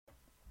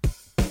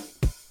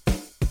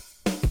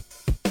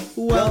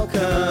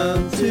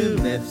Welcome to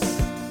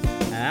Myths.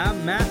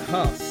 I'm Matt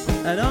Huss.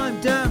 And I'm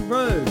Dan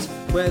Rhodes.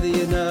 Whether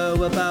you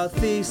know about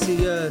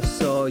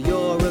Theseus or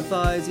you're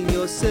revising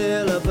your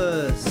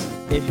syllabus.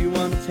 If you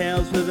want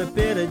tales with a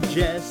bit of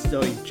jest,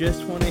 or you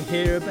just want to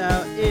hear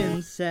about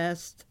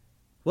incest.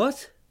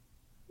 What?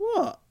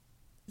 What?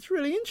 It's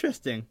really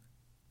interesting.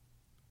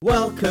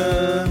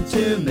 Welcome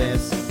to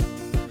Myths.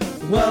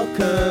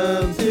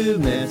 Welcome to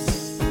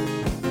Myths.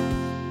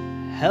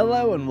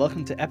 Hello and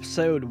welcome to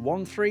episode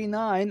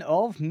 139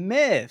 of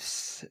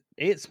Myths.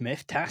 It's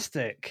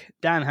Mythtastic.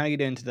 Dan, how are you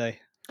doing today?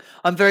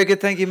 I'm very good,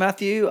 thank you,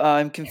 Matthew.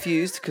 I'm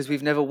confused because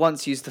we've never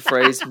once used the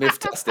phrase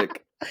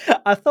Mythtastic.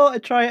 I thought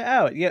I'd try it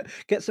out. Yeah,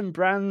 get some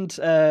brand,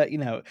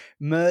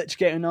 merch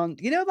getting on.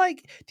 Do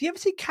you ever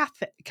see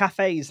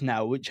cafes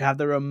now which have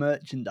their own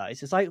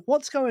merchandise? It's like,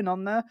 what's going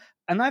on there?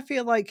 And I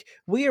feel like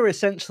we are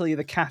essentially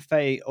the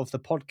cafe of the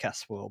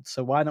podcast world.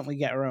 So why don't we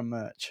get our own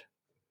merch?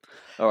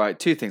 All right,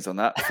 two things on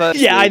that.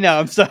 Firstly, yeah, I know.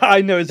 I'm sorry.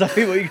 I know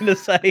exactly what you're going to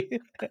say.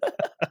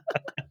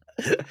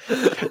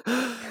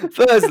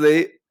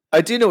 Firstly,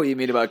 I do know what you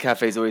mean about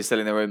cafes always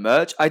selling their own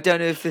merch. I don't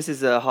know if this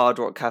is a Hard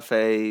Rock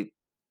Cafe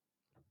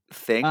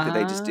thing that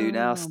they just do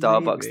now.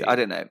 Starbucks. Maybe.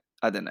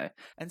 I don't know.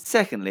 And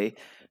secondly,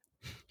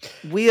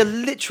 we are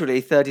literally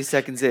 30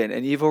 seconds in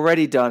and you've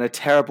already done a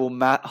terrible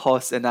Matt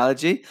Hoss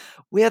analogy.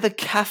 We are the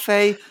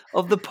cafe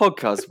of the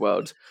podcast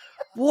world.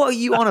 What are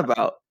you on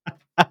about?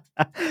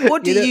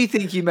 What do you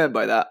think you meant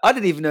by that? I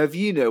don't even know if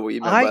you know what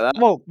you meant by that.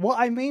 Well, what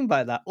I mean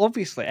by that,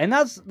 obviously, and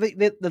as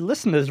the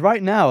listeners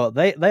right now,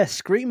 they're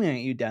screaming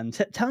at you, Dan,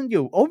 telling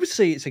you,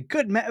 obviously, it's a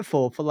good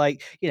metaphor for,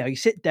 like, you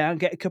sit down,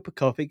 get a cup of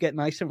coffee, get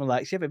nice and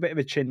relaxed, you have a bit of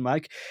a chin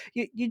mic,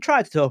 you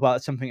try to talk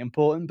about something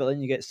important, but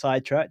then you get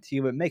sidetracked,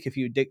 you make a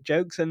few dick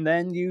jokes, and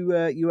then you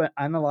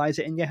analyze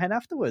it in your head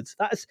afterwards.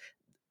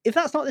 If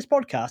that's not this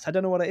podcast, I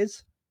don't know what it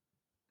is.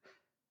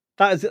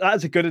 That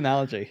is a good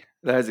analogy.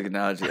 That is a good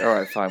analogy. All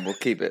right, fine. We'll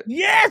keep it.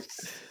 Yes!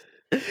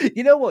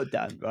 You know what,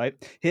 Dan, right?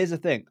 Here's the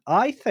thing.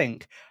 I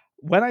think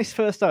when I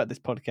first started this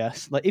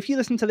podcast, like if you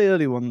listen to the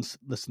early ones,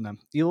 listen to them,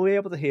 you'll be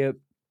able to hear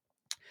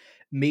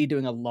me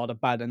doing a lot of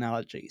bad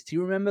analogies. Do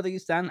you remember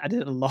these, Dan? I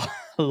did a lot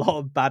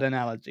of bad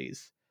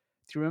analogies.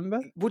 Do you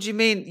remember? What do you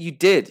mean you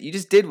did? You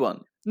just did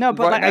one. No,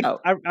 but right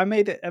I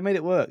made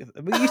it work.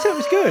 But you said it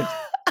was good.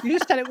 You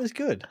just said it was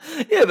good.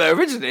 Yeah, but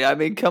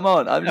originally, come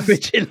on.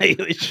 Originally,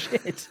 it was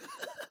shit.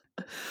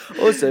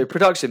 Also,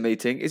 production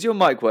meeting. Is your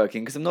mic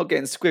working? Because I'm not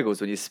getting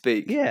squiggles when you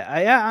speak.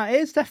 Yeah,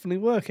 it's definitely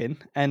working.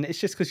 And it's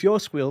just because your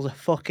squeals are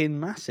fucking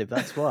massive.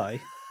 That's why.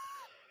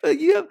 But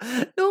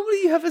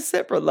normally you have a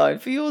separate line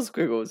for your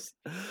squiggles.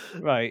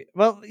 Right.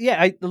 Well,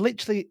 yeah,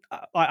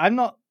 I'm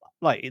not,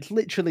 like, it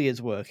literally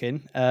is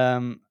working.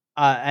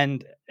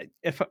 And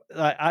if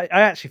I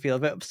actually feel a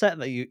bit upset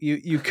that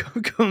you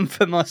come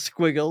for my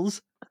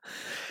squiggles.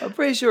 I'm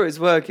pretty sure it's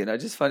working. I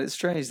just find it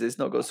strange that it's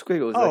not got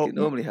squiggles like it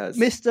normally has.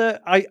 Mr.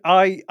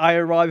 I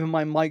arrive and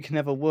my mic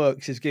never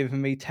works is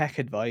giving me tech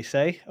advice,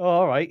 eh? Oh,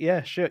 all right,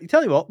 yeah, sure. You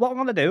tell you what I'm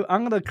going to do,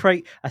 I'm going to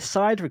create a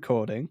side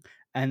recording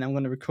and I'm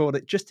going to record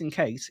it just in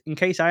case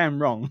I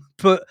am wrong.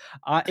 But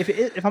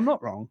if I'm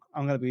not wrong,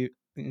 I'm going to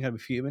be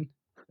fuming.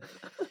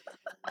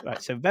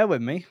 Right, so bear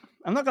with me.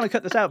 I'm not going to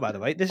cut this out, by the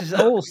way. This is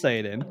all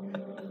staying in.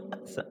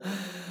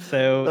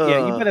 So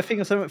yeah, you better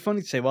think of something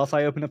funny to say whilst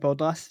I open up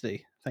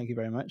Audacity. Thank you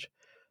very much.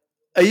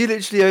 Are you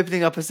literally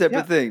opening up a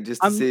separate thing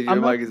just to see if your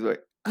mic is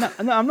working? No,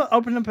 I'm not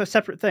opening up a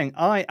separate thing.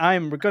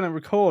 I'm going to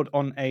record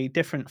on a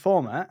different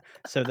format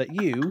so that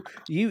you,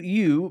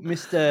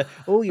 Mr.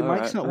 Oh, your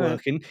mic's not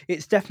working.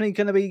 It's definitely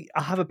going to be.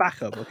 I'll have a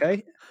backup,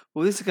 okay?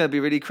 Well, this is going to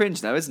be really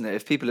cringe now, isn't it?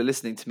 If people are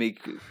listening to me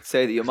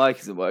say that your mic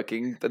isn't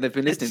working, and they've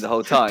been listening the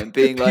whole time,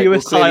 being like, "Well,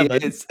 clearly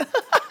it is."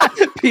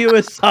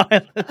 Pure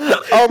silence.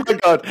 Oh my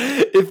god!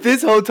 If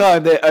this whole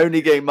time they're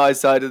only getting my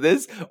side of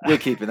this, we're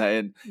keeping that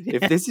in. Yeah.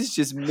 If this is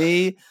just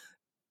me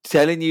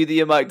telling you that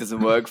your mic doesn't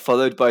work,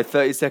 followed by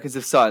 30 seconds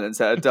of silence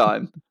at a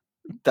time,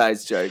 that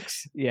is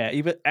jokes. Yeah,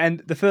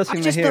 and the first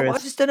thing I hear is, I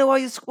just don't know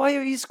why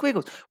are you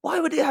squiggles? Why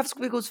would it have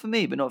squiggles for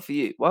me but not for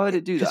you? Why would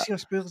it do that? Because your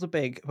squiggles are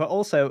big, but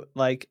also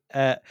like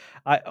I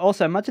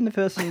also imagine the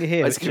first thing you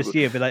hear is just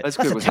you, be like, that's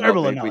a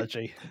terrible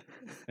analogy.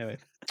 Anyway.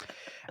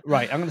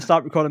 Right, I'm going to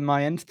start recording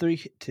my end.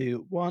 3,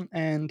 2, 1,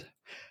 and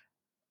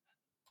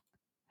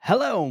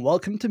hello and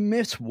welcome to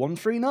Myths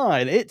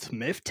 139. It's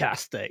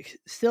Mythtastic.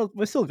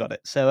 We've still got it.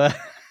 So,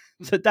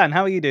 so Dan,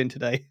 how are you doing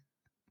today?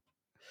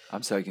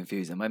 I'm so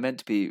confused. Am I meant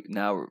to be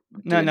now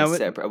doing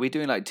separate? Are we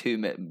doing like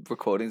 2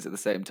 recordings at the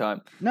same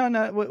time? No.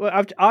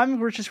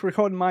 I'm just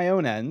recording my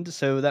own end,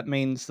 so that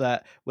means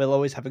that we'll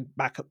always have a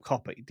backup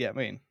copy. Do you know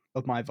what I mean?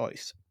 Of my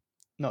voice,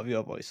 not of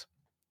your voice.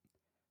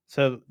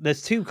 So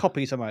there's 2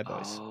 copies of my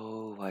voice.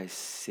 Oh, I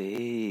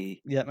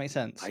see. Yeah, that makes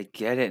sense. I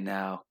get it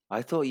now.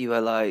 I thought you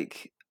were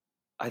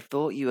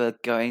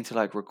going to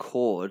like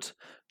record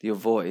your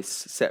voice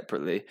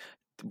separately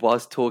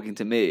whilst talking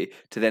to me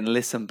to then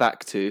listen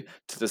back to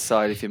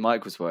decide if your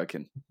mic was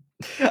working.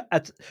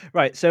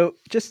 Right, so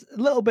just a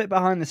little bit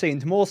behind the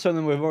scenes, more so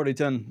than we've already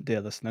done,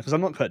 dear listener, because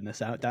I'm not cutting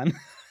this out, Dan.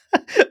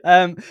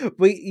 You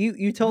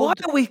Why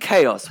told. are we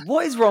chaos?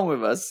 What is wrong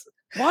with us?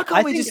 Why can't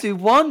I we think. just do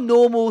one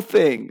normal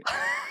thing?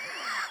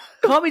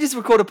 Can't we just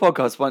record a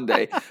podcast one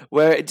day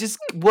where it just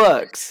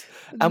works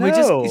and it's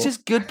No,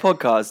 just good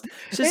podcast.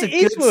 It's just a it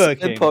is good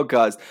solid working.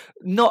 podcast.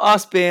 Not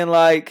us being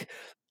like,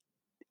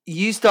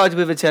 you started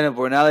with a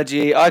terrible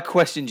analogy. I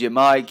questioned your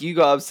mic. You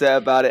got upset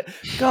about it.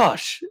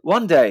 Gosh,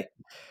 one day.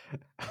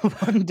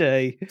 One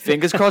day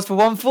Fingers crossed for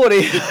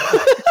 140.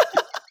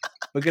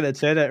 we're gonna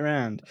turn it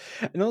around.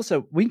 And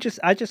also,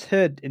 I just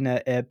heard in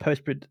a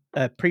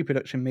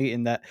pre-production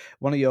meeting that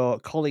one of your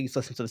colleagues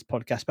listened to this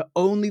podcast, but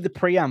only the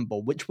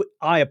preamble, which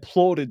I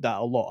applauded that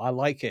a lot. I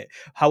like it.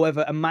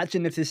 However,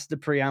 imagine if this is the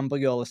preamble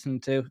you're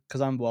listening to,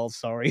 because I'm well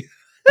sorry.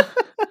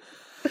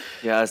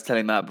 Yeah, I was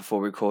telling Matt before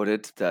we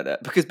recorded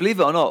that because believe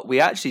it or not, we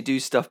actually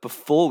do stuff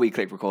before we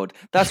click record.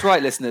 That's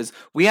right, listeners.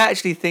 We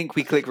actually think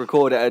we click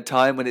record at a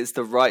time when it's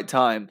the right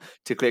time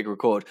to click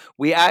record.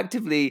 We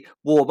actively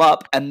warm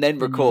up and then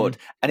record,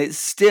 and it's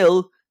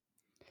still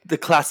the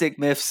classic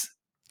myths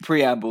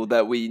preamble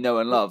that we know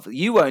and love.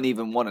 You won't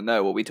even want to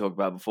know what we talk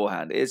about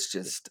beforehand. It's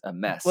just a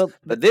mess. Well,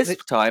 But this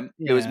time,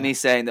 it was yeah. me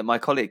saying that my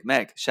colleague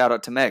Meg, shout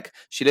out to Meg,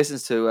 she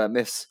listens to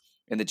myths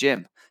in the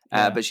gym.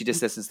 Yeah. But she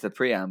just listens to the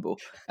preamble,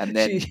 and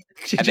then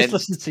she and just then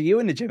listens to you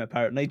in the gym.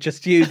 Apparently,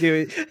 just you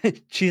doing.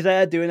 She's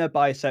there doing her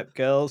bicep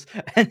curls,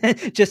 and then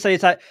just say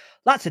it's like,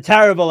 "That's a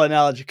terrible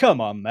analogy." Come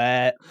on,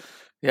 mate.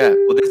 yeah.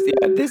 Well,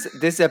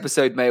 this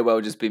episode may well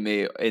just be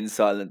me in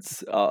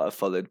silence,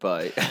 followed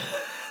by.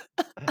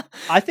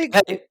 I think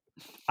Hey.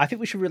 I think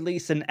we should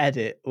release an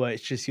edit where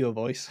it's just your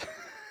voice.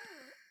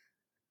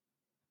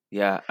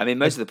 Yeah, I mean,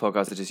 most of the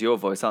podcasts are just your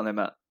voice, aren't they,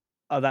 Matt?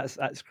 Oh,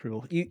 that's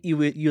cruel.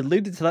 You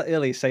alluded to that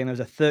earlier, saying there was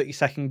a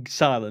 30-second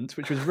silence,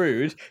 which was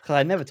rude because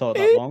I never talked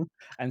that long.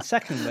 And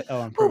secondly, I'm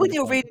Well, proving when the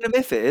you're point. reading a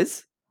myth, it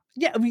is.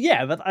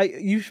 Yeah, but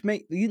you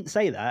didn't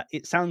say that.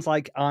 It sounds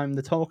like I'm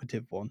the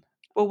talkative one.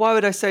 Well, why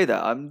would I say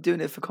that? I'm doing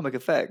it for comic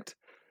effect.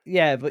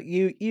 Yeah, but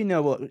you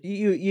know what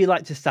you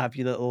like to stab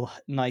your little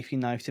knifey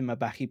knives in my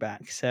backy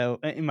back.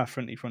 So in my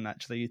fronty front,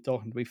 actually, you're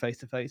talking to me face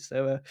to face.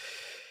 So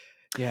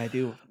yeah, I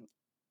do.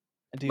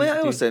 May I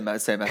also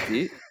say,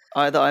 Matthew,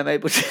 that I'm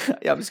able to.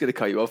 Yeah, I'm just going to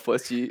cut you off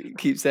whilst you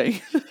keep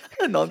saying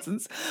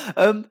nonsense.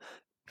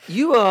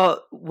 You are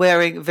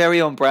wearing very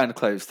on-brand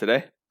clothes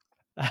today.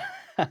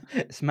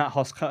 It's Matt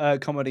Hoss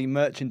comedy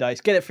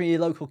merchandise. Get it from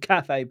your local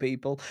cafe,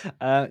 people.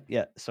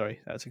 Yeah, sorry,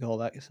 that's a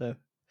callback. So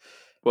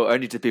Well,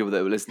 only to people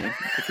that were listening,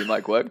 if your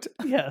mic worked.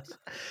 yes.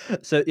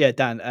 So yeah,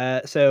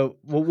 Dan. So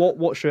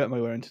what shirt am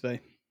I wearing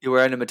today? You're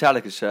wearing a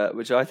Metallica shirt,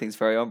 which I think is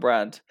very on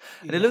brand,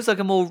 and it looks like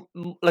a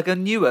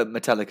newer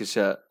Metallica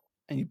shirt.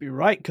 And you'd be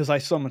right because I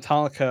saw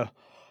Metallica.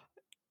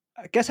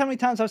 Guess how many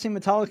times I've seen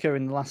Metallica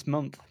in the last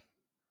month?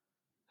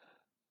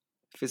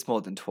 If it's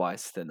more than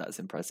twice, then that's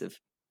impressive.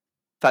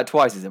 In fact,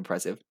 twice is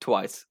impressive.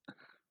 Twice.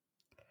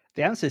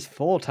 The answer is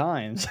 4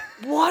 times.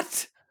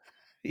 What?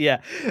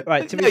 Yeah,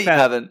 right. To No, be you fair,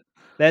 haven't.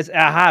 I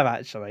have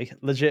actually,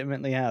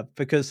 legitimately have,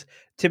 because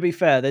to be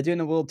fair, they're doing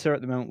a world tour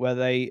at the moment where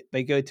they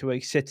go to a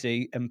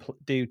city and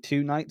do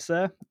 2 nights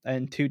there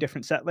and 2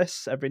 different set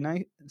lists every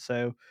night.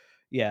 So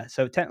yeah,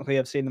 so technically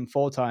I've seen them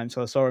 4 times.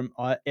 So I saw them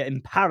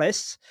in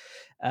Paris,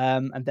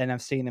 and then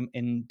I've seen them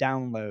in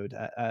Download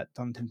at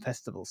Donington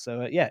Festival.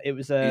 So yeah, it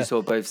was. You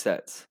saw both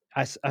sets.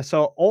 I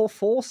saw all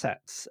 4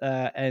 sets,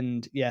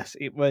 and yes,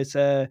 it was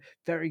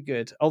very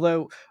good.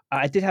 Although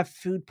I did have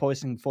food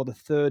poisoning for the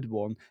 3rd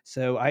one,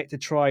 so I had to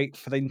try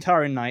for the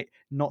entire night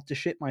not to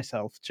shit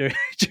myself during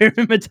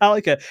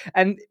Metallica,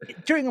 and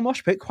during a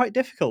mosh pit, quite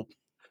difficult.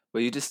 Were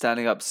you just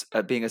standing up,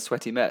 being a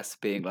sweaty mess,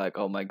 being like,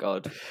 "Oh my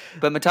god"?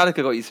 But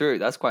Metallica got you through.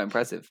 That's quite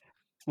impressive.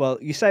 Well,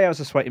 you say I was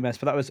a sweaty mess,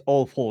 but that was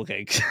all 4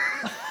 gigs.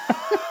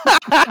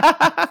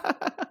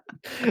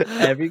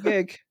 Every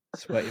gig,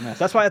 sweaty mess.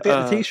 That's why I had to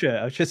get the T-shirt.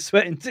 I was just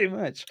sweating too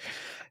much.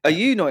 Are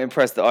you not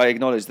impressed that I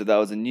acknowledged that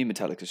was a new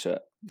Metallica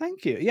shirt?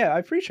 Thank you. Yeah, I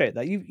appreciate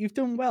that. You've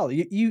done well.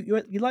 You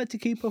like to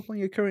keep up on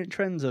your current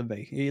trends of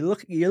me. You're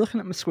looking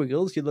at my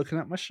squiggles. You're looking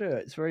at my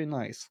shirt. It's very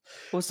nice.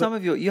 Well, some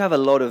of you have a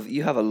lot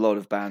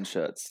of band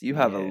shirts. You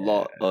have a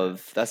lot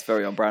of that's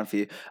very on brand for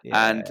you,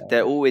 and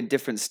they're all in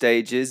different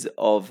stages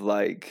of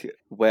like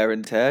wear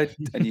and tear,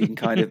 and you can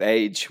kind of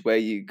age where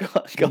you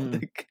got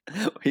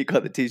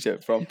the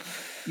t-shirt from.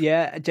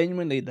 Yeah,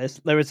 genuinely,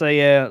 there is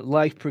a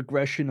life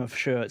progression of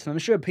shirts, and I'm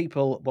sure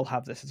people will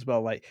have this as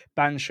well. Like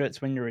band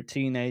shirts when you're a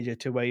teenager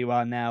to where you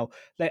are now.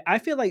 Like I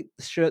feel like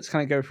shirts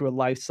kind of go through a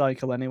life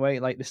cycle anyway.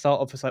 Like they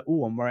start off as like,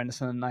 oh, I'm wearing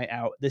this on a night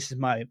out. This is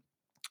my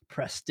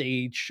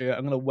prestige shirt.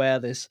 I'm going to wear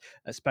this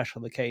at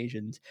special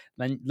occasions.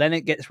 Then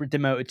it gets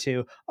demoted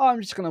to, oh, I'm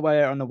just going to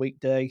wear it on a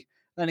weekday.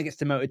 Then it gets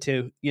demoted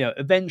to,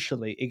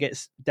 eventually it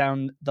gets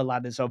down the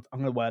ladders of, I'm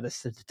going to wear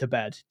this to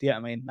bed. Do you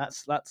know what I mean?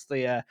 That's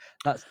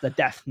the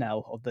death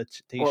knell of the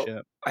t-shirt.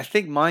 Well, I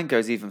think mine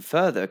goes even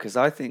further because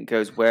I think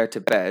goes wear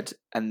to bed,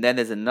 and then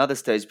there's another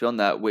stage beyond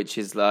that, which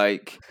is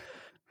like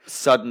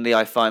suddenly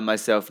I find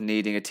myself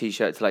needing a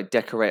t-shirt to like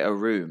decorate a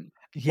room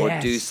or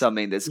do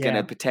something that's going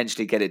to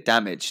potentially get it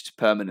damaged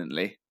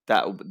permanently.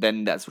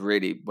 then that's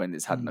really when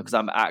it's had because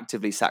I'm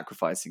actively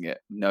sacrificing it,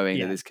 knowing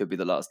that Yeah. this could be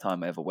the last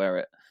time I ever wear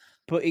it.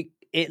 But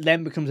it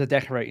then becomes a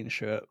decorating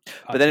shirt.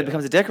 But then it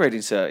becomes a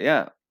decorating shirt,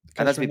 yeah.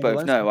 And as we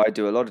both know, I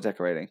do a lot of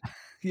decorating.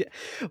 Yeah.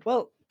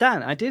 Well,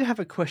 Dan, I did have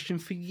a question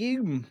for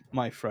you,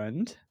 my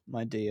friend,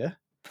 my dear.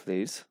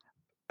 Please.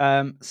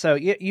 So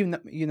you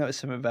noticed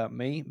something about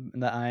me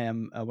that I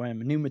am wearing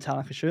a new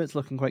Metallica shirt. It's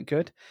looking quite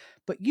good.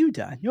 But you,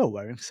 Dan, you're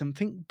wearing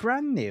something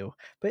brand new.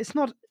 But it's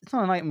not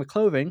an item of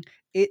clothing.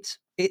 It's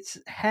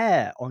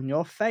hair on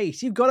your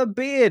face. You've got a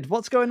beard.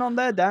 What's going on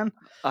there, Dan?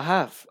 I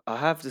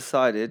have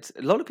decided.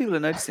 A lot of people are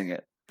noticing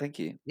it. Thank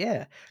you.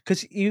 Yeah,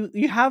 because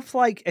you have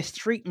like a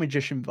street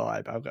magician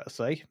vibe. I've got to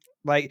say,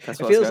 like That's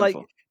it what I was feels going like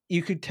for.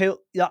 you could tell.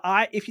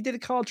 Yeah, if you did a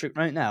card trick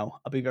right now,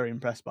 I'd be very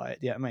impressed by it.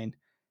 Yeah, I mean,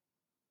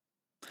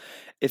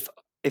 If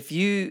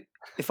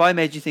I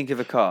made you think of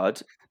a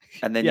card,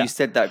 and then Yeah. you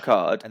said that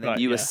card, and then Right,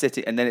 you were yeah.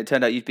 sitting, and then it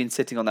turned out you'd been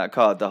sitting on that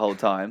card the whole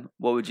time,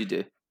 what would you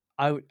do?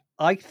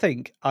 I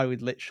think I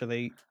would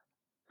literally,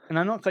 and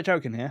I'm not quite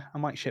joking here. I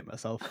might shit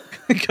myself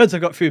because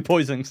I've got food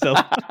poisoning still.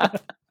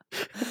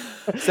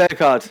 Say a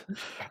card.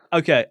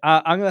 Okay,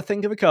 I'm gonna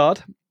think of a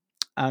card.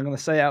 I'm gonna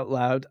say out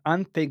loud.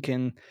 I'm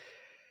thinking,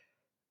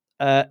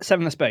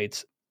 seven of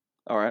spades.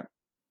 All right.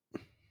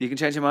 You can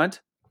change your mind.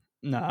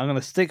 No, I'm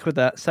gonna stick with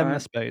that. Seven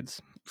of Alright.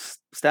 spades.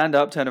 Stand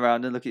up, turn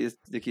around, and look at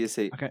your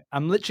seat. Okay,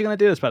 I'm literally gonna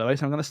do this by the way.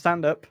 So I'm gonna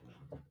stand up,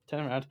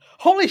 turn around.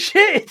 Holy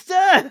shit! It's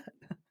there.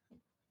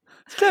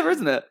 It's clever,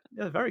 isn't it?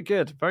 Yeah, very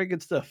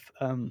good stuff.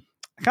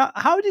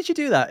 How did you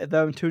do that?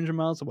 Though I'm 200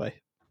 miles away.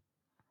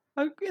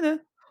 I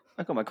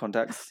got my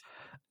contacts.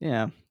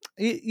 Yeah,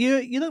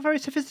 you look very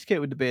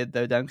sophisticated with the beard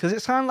though, Dan, because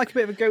it's kind of like a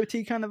bit of a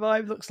goatee kind of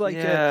vibe. Looks like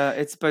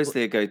It's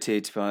mostly a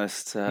goatee, to be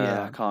honest.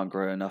 Yeah. I can't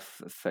grow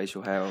enough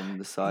facial hair on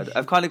the side.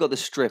 I've kind of got the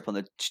strip on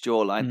the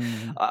jawline.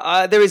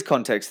 Mm. There is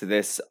context to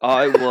this.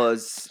 I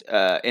was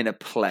in a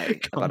play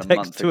about a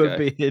month to ago. a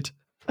beard.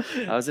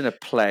 I was in a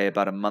play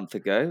about a month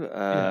ago,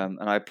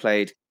 and I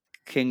played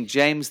King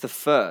James the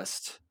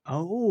First.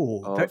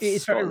 Oh, Of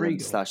it's very Scotland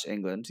regal. /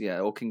 England,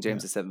 yeah, or King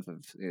James Yeah. the Seventh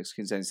of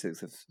King James the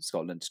Sixth of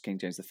Scotland, King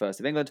James the First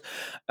of England,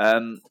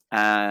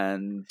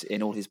 and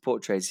in all his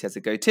portraits he has a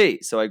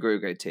goatee, so I grew a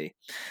goatee,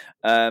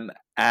 and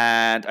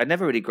I'd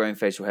never really grown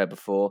facial hair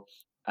before,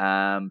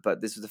 but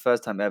this was the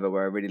first time ever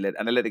where I really let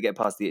it get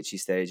past the itchy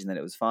stage, and then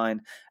it was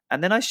fine,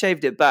 and then I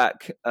shaved it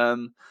back,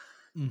 and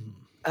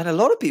a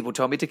lot of people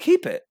told me to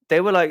keep it. They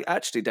were like,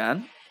 "Actually,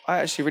 Dan, I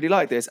actually really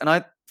like this," and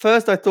I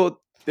thought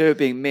they were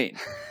being mean.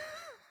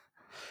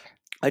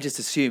 I just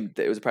assumed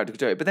that it was a practical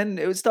joke. But then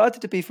it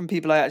started to be from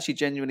people I actually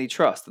genuinely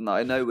trust and that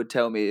I know would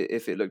tell me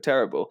if it looked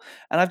terrible.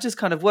 And I've just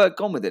kind of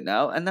gone with it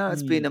now. And now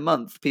it's been a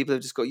month. People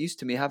have just got used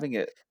to me having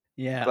it.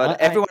 Yeah,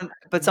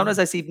 But sometimes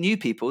I see new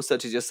people,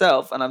 such as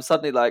yourself, and I'm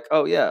suddenly like,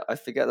 oh yeah, I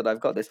forget that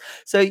I've got this.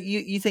 So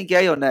you think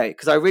yay or nay?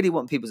 Because I really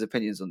want people's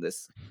opinions on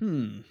this.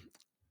 You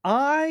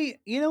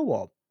know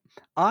what?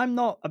 I'm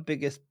not a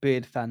biggest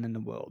beard fan in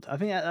the world. I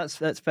think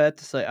that's fair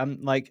to say.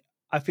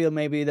 I feel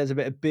maybe there's a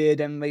bit of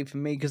beard envy for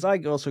me because I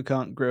also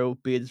can't grow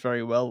beards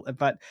very well. In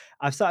fact,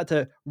 I've started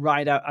to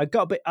ride out. I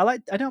got a bit. I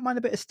don't mind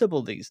a bit of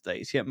stubble these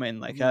days. You know what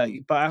I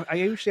mean? But I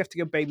usually have to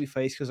go baby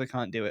face because I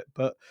can't do it.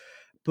 But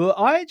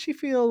I actually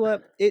feel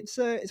that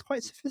it's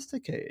quite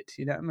sophisticated.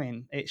 You know what I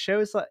mean? It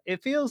shows that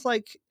it feels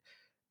like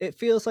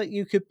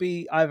you could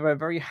be either a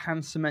very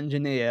handsome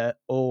engineer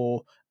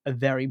or a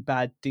very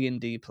bad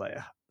D&D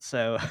player.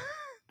 So,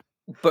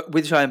 But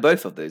we're trying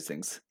both of those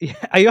things. yeah,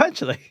 are you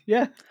actually?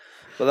 Yeah.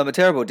 Well, I'm a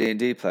terrible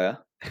D&D player.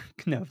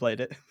 Never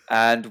played it.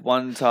 And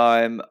one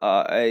time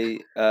I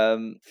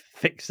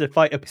fixed the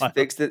fighter pilot.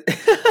 Fixed it.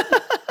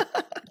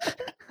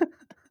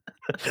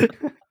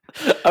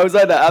 I was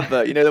like that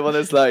advert, you know, the one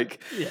that's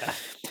like, yeah,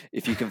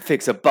 if you can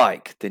fix a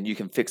bike, then you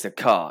can fix a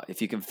car.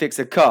 If you can fix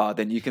a car,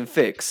 then you can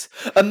fix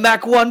a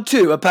Mach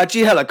 1-2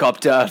 Apache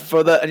helicopter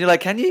for the. And you're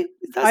like, can you?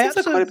 That seems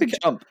like quite a big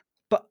jump.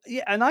 But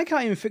yeah, and I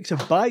can't even fix a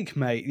bike,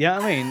 mate. Yeah,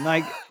 you know I mean,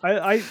 like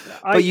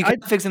but you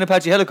can fix an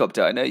Apache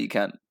helicopter. I know you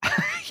can.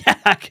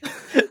 Yeah,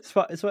 it's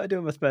what I do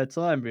in my spare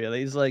time.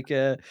 Really, it's like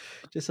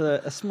just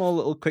a small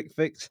little quick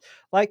fix.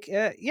 Like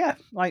yeah,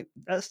 like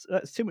that's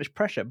too much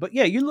pressure. But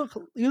yeah, you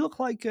look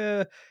like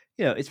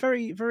it's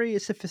very very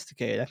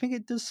sophisticated. I think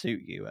it does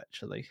suit you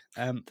actually.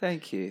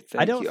 Thank you.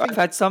 I've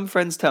had some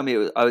friends tell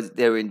me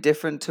they were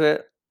indifferent to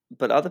it.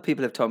 But other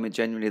people have told me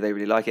genuinely they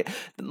really like it.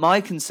 My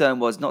concern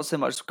was not so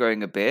much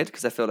growing a beard,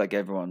 because I feel like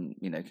everyone,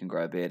 can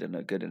grow a beard and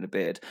look good in a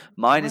beard.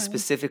 Mine is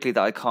specifically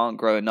that I can't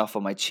grow enough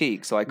on my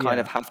cheek, so I kind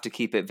of have to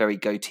keep it very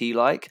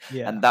goatee-like.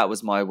 Yeah. And that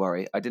was my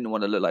worry. I didn't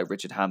want to look like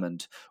Richard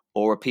Hammond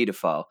or a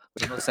paedophile,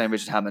 which I'm not saying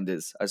Richard Hammond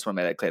is. I just want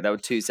to make that clear. That were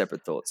two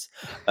separate thoughts.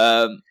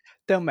 Don't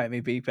make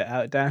me beep it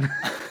out, Dan.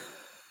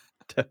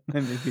 Don't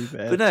make me beep it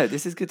out. But no,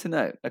 this is good to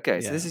know.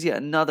 Okay, so this is yet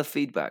another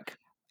feedback.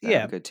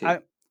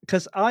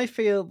 Because I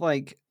feel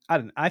like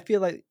I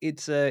feel like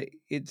it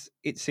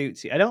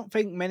suits you. I don't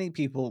think many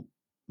people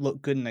look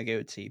good in a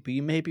goatee, but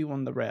you may be one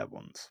of the rare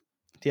ones.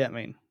 Do you know what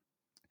I mean?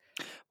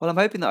 Well, I'm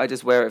hoping that I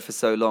just wear it for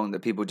so long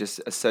that people just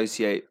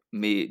associate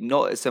me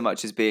not so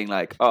much as being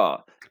like, oh,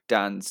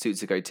 Dan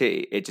suits a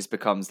goatee. It just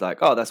becomes like,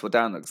 oh, that's what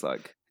Dan looks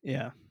like.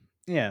 Yeah,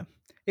 yeah.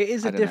 It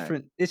is I a don't know.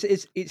 different.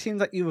 It seems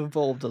like you've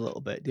evolved a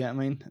little bit. Do you know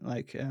what I mean?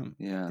 Like,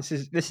 Yeah,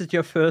 this is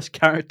your first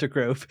character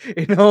growth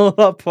in all of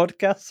our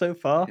podcasts so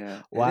far. yeah,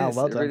 it Wow, is.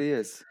 well It done. really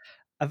is.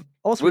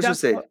 Also, We shall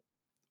see.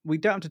 we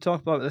don't have to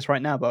talk about this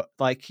right now, but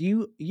like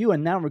you are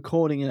now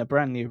recording in a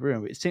brand new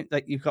room. It seems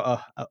like you've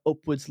got a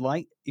upwards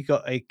light. You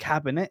got a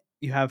cabinet.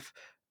 You have,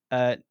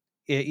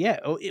 yeah.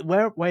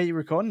 Where are you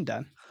recording,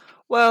 Dan?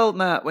 Well,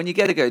 Matt, when you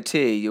get a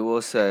goatee, you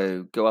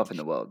also go up in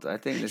the world. I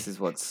think this is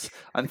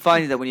I'm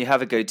finding that when you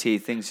have a goatee,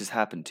 things just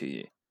happen to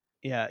you.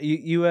 Yeah,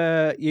 you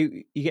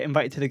get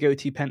invited to the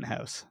goatee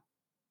penthouse.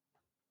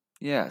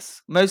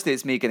 Yes. Mostly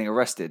it's me getting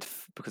arrested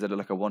because I look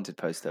like a wanted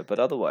poster, but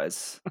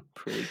otherwise,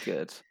 pretty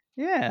good.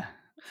 Yeah.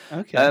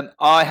 Okay.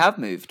 I have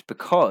moved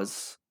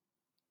because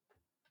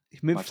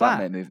You've moved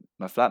flat.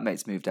 my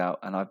flatmate's moved out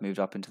and I've moved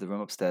up into the room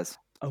upstairs.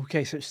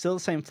 Okay, so it's still the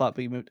same flat,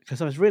 but you moved because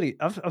I was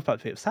about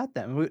to be upset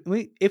then.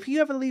 If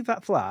you ever leave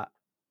that flat,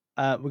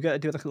 we're going to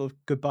do like a little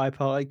goodbye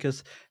party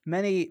because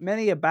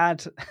many a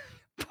bad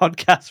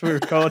podcast we're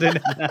recording.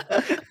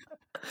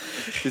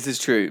 This is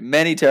true.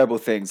 Many terrible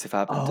things have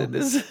happened in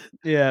this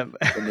Yeah.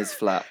 in this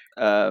flat.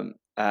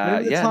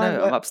 Remember the Yeah, time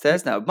no, I'm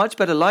upstairs now. Much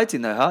better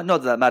lighting though, huh?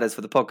 Not that matters for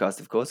the podcast,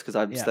 of course, because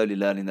I'm Yeah. slowly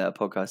learning that a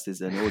podcast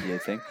is an audio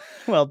thing.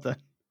 Well done.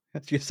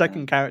 That's your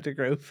second character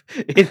growth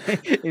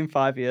in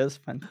 5 years.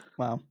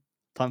 Wow,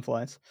 time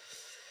flies.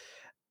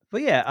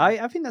 But yeah,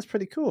 I think that's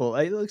pretty cool.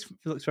 It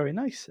looks very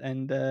nice,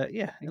 and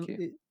yeah, Thank you.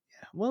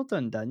 yeah, well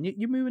done, Dan.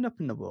 You're moving up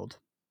in the world.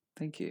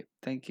 Thank you.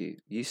 Thank you.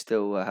 You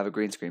still have a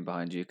green screen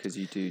behind you because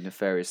you do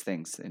nefarious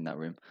things in that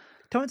room.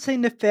 Don't say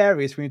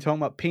nefarious when you're talking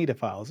about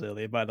paedophiles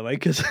earlier, by the way,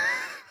 because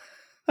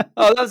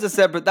Oh,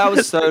 that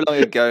was so long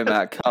ago,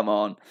 Matt. Come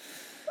on.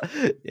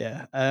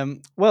 yeah.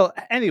 Well,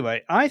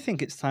 anyway, I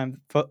think it's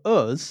time for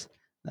us.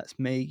 That's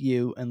me,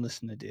 you, and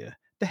listener dear,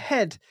 to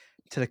head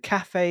to the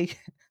cafe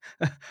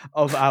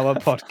of our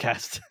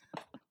podcast.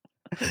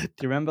 Do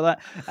you remember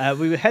that?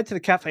 We would head to the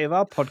cafe of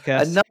our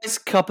podcast. A nice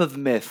cup of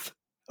myth.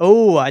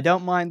 Oh, I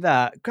don't mind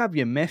that. Grab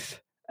your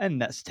myth and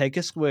let's take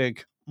a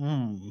swig. A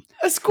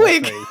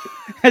squig.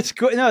 A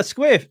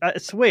squiff. A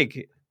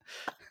swig.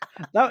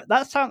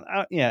 That sounds.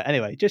 Yeah.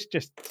 Anyway, just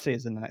see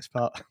us in the next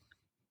part.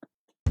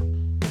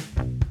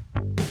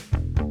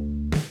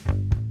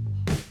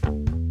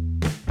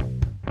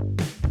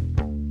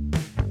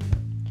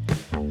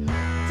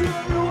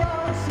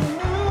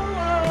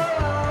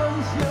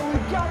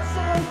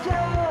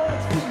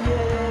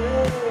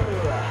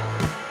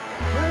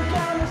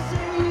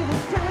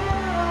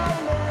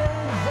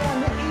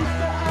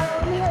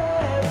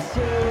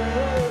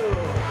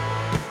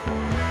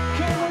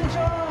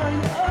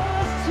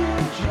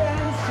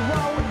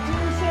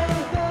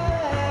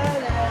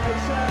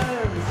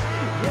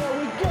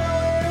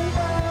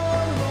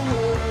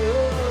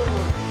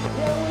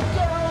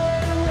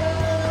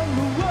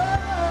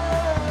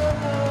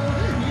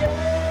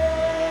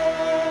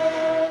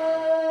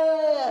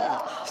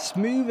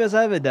 Smooth as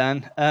ever,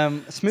 Dan.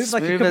 Smooth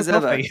like a cup of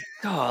coffee.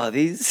 Oh,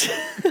 these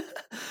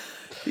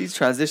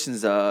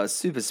transitions are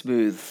super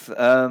smooth.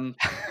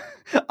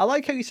 I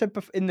like how you said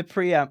in the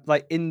preamp,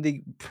 like in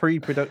the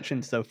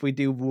pre-production stuff, we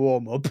do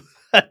warm up.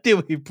 Do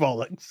we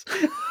bollocks?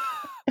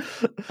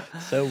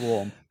 So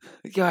warm.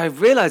 Yeah, I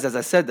realized as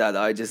I said that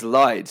I just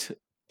lied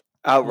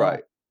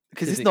outright.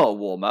 Because it's not a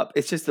warm up.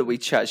 It's just that we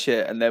chat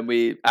shit and then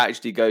we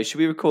actually go, should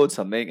we record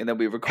something? And then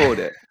we record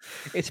it.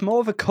 It's more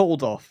of a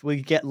cold off.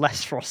 We get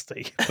less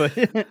frosty.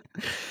 But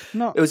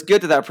not. It was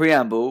good that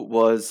preamble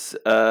was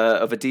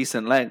of a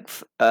decent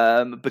length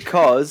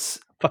because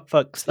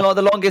it's not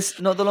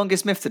the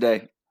longest myth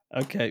today.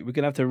 Okay, we're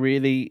gonna have to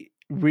really,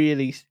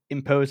 really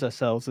impose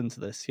ourselves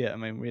into this. Yeah, I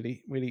mean,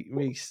 really,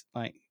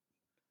 like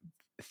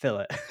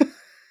fill it.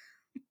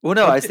 Well,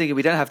 no, I was thinking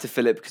we don't have to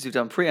fill it because we've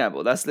done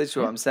preamble. That's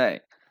literally what I'm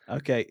saying.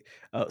 Okay.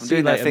 I'm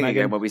doing that thing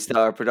again when we start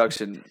our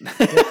production.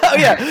 Oh,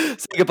 yeah.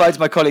 Say goodbye to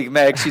my colleague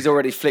Meg. She's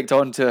already flicked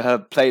onto her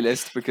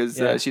playlist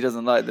because she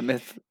doesn't like the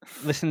myth.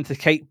 Listening to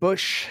Kate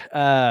Bush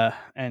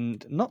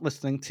and not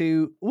listening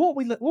to what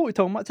we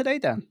talking about today,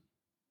 Dan.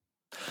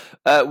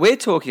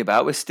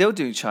 We're still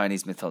doing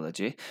Chinese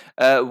mythology.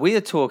 We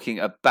are talking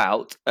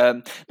about,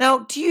 now,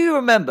 do you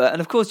remember, and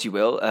of course you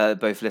will,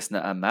 both listener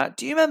and Matt,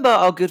 do you remember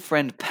our good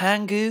friend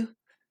Pangu?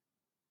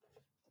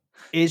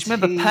 Do you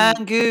remember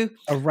Pangu?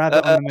 A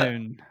rabbit on the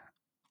moon?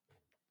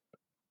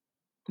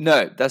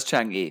 No, that's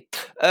Chang'e.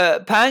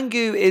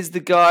 Pangu is the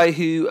guy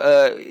who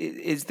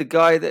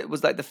that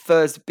was like the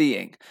first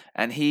being,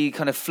 and he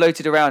kind of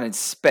floated around in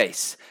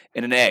space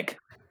in an egg.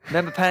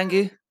 Remember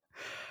Pangu?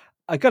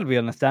 I gotta be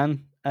honest,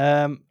 Dan.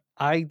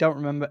 I don't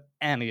remember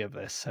any of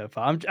this so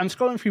far. I'm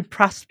scrolling through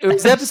past. It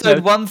was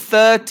episode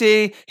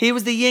 130. He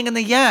was the yin and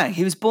the yang.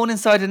 He was born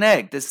inside an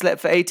egg that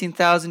slept for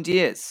 18,000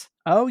 years.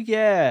 Oh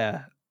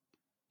yeah.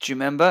 Do you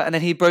remember? And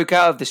then he broke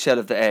out of the shell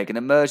of the egg and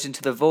emerged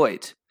into the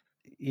void.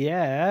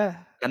 Yeah.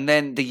 And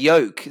then the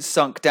yolk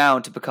sunk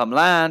down to become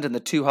land, and the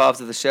two halves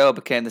of the shell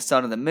became the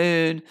sun and the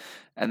moon.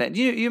 And then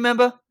you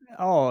remember?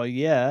 Oh,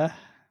 yeah.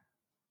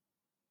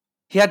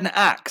 He had an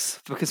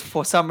axe because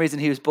for some reason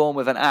he was born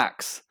with an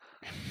axe.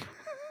 Do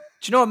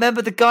you not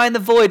remember the guy in the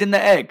void in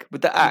the egg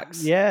with the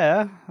axe?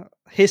 Yeah.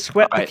 His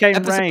sweat All right, became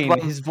episode rain.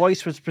 one. His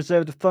voice was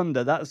preserved of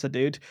thunder. That's the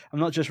dude. I'm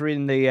not just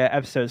reading the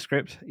episode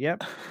script.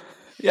 Yep.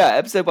 Yeah,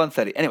 episode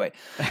 130. Anyway,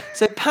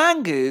 so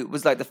Pangu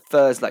was like the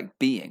first like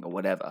being or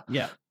whatever.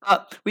 Yeah.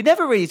 We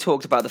never really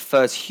talked about the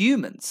first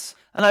humans.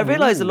 And I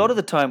realized a lot Ooh. of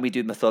the time we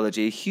do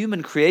mythology,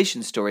 human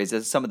creation stories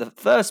are some of the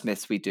first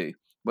myths we do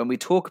when we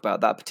talk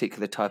about that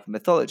particular type of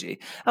mythology.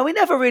 And we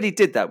never really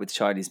did that with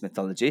Chinese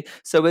mythology.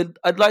 So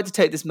I'd like to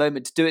take this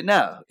moment to do it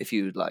now, if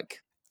you would like.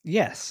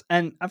 Yes,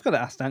 and I've got to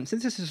ask Dan,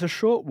 since this is a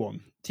short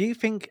one, do you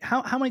think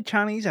how many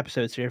Chinese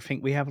episodes do you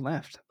think we have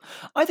left?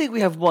 I think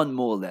we have one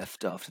more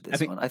left after this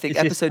one. I think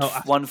is this- episode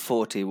oh,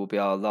 140 will be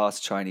our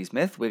last Chinese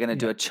myth. We're going to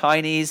do Yeah. a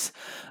Chinese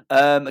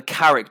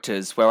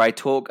characters where I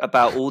talk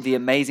about all the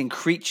amazing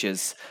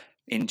creatures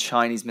in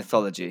Chinese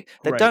mythology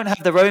that don't Great.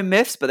 have their own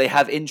myths, but they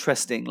have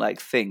interesting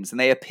like things, and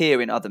they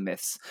appear in other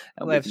myths,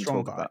 and They we have can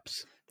strong talk about.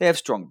 vibes. They have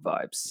strong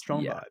vibes.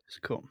 Strong Yeah.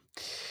 vibes. Cool.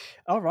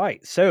 All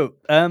right. So,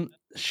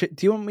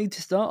 do you want me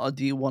to start or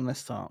do you want to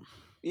start?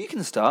 You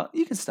can start.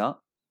 You can start.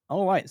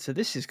 All right. So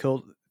this is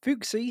called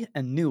Fuxi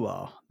and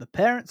Nuwa, the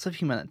parents of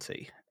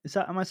humanity.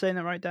 Am I saying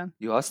that right, Dan?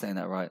 You are saying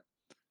that right.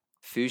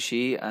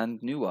 Fuxi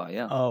and Nuwa,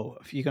 yeah. Oh,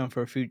 you're going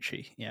for a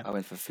Fuchi. Yeah. I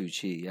went for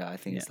Fuxi, yeah. I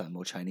think it's Yeah. like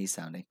more Chinese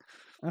sounding.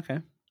 Okay.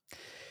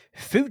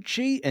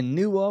 Fuchi and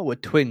Nuwa were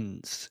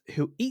twins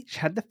who each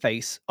had the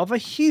face of a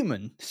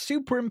human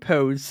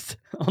superimposed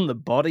on the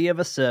body of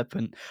a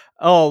serpent.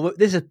 Oh,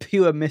 this is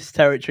pure myth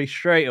territory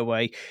straight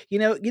away.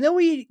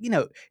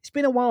 It's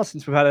been a while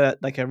since we've had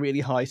a really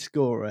high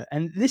scorer,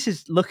 and this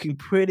is looking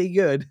pretty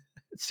good.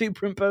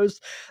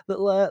 Superimposed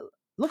little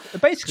look,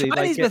 basically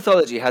Chinese like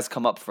mythology has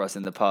come up for us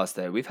in the past,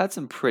 though. We've had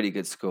some pretty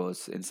good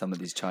scores in some of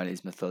these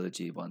Chinese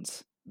mythology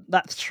ones.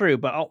 that's true,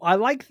 but I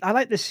like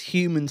this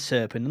human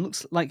serpent. It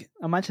looks like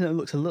imagine it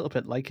looks a little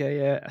bit like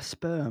a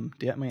sperm.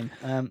 Do you know what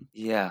I mean?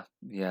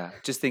 Yeah.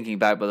 Just thinking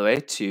back, by the way,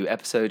 to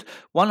episode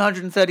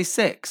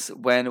 136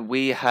 when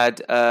we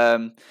had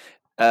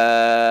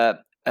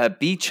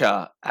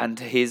Beecher and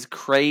his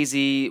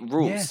crazy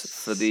rules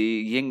for Yes.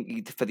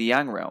 the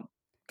Yang realm.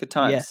 Good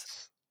times.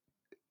 Yes.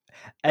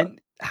 And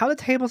how the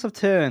tables have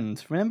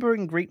turned. Remember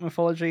in Greek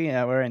mythology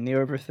where I knew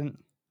everything?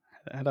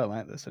 I don't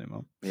like this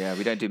anymore. Yeah,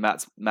 we don't do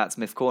Matt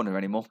Smith Corner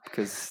anymore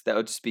because that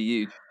would just be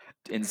you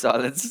in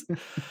silence,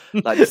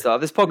 like the start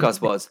of this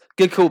podcast was.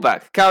 Good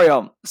callback. Carry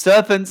on.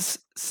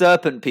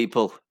 Serpent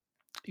people.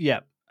 Yeah.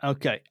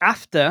 Okay.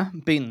 After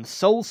being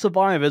sole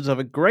survivors of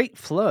a great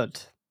flood.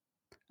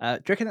 Do you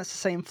reckon that's the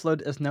same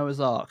flood as Noah's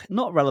Ark?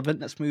 Not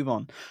relevant. Let's move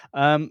on.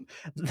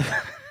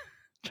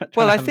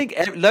 Well, I think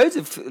loads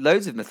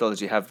of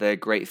mythology have their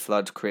great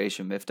flood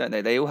creation myth, don't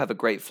they? They all have a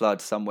great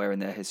flood somewhere in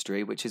their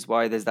history, which is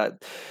why there's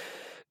that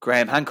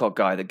Graham Hancock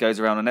guy that goes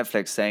around on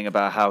Netflix saying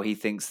about how he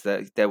thinks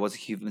that there was a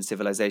human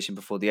civilization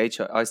before the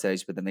Ice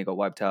Age, but then they got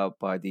wiped out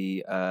by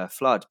the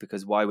flood.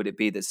 Because why would it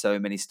be that so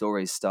many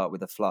stories start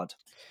with a flood?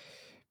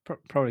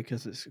 Probably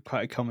because it's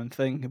quite a common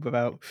thing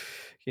about,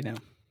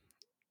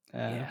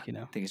 I you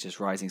know. think it's just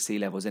rising sea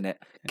levels, isn't it?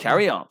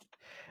 Carry on.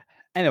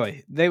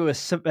 Anyway, they were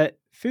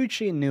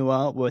Fuchi and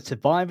Nuwa were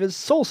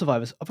sole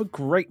survivors of a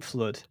great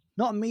flood,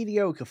 not a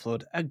mediocre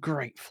flood, a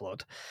great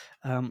flood.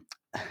 And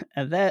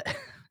they're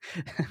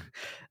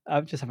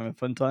I'm just having a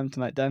fun time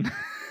tonight, Dan.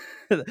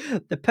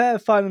 The pair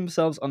find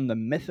themselves on the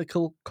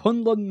mythical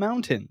Kunlun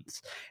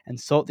Mountains and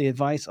sought the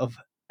advice of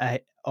a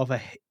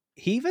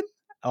heathen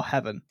or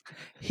heaven.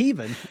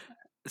 Heathen.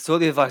 Sought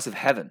the advice of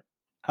heaven.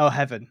 Oh,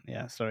 heaven.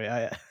 Yeah, sorry.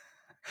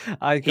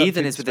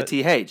 Heathen is with the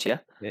TH, yeah?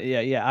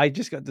 Yeah. I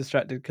just got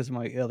distracted because of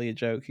my earlier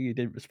joke. You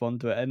didn't respond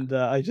to it, and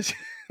I just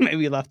made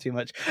me laugh too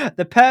much.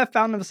 The pair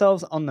found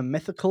themselves on the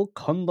mythical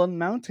Kunlun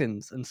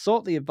Mountains and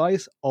sought the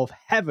advice of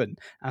heaven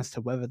as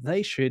to whether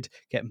they should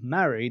get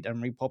married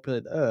and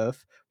repopulate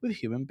Earth with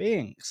human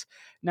beings.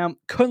 Now,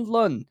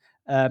 Kunlun,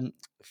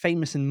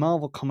 famous in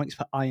Marvel Comics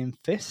for Iron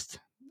Fist.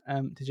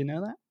 Did you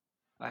know that?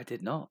 I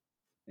did not.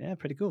 Yeah,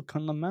 pretty cool.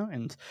 Kunlun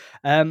Mountains.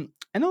 And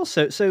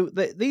also, so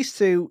these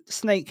two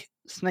snake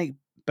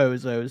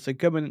bozos are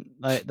coming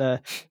like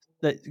the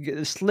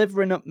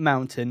slithering up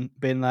mountain,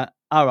 being like,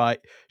 all right,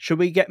 should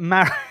we get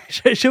married?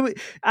 should we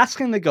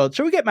asking the gods,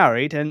 should we get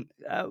married? And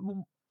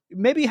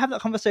maybe have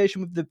that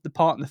conversation with the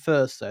partner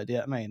first, though. Do you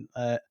know what I mean?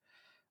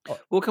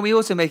 Well, can we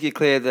also make it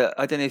clear that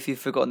I don't know if you've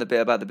forgotten the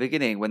bit about the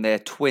beginning when they're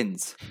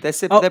twins.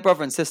 They're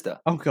brother and sister.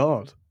 Oh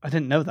God, I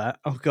didn't know that.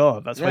 Oh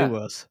God, that's way Yeah.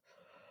 worse.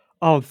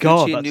 Oh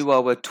God, Fuchi and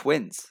Nuwa were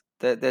twins.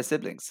 They're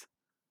siblings.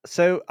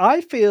 So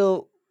I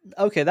feel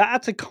okay. That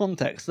adds a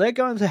context. They're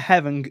going to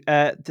heaven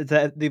to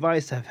the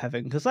device of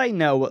heaven because they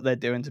know what they're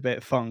doing is a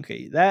bit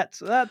funky. That's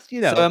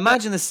So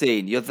imagine the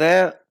scene. You're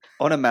there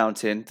on a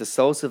mountain, the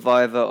sole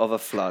survivor of a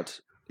flood,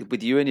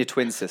 with you and your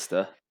twin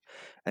sister,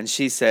 and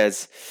she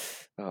says,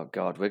 oh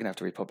God, we're gonna have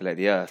to repopulate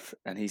the Earth.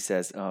 And he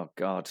says, oh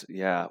God,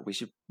 yeah, we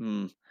should.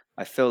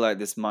 I feel like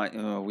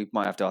we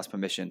might have to ask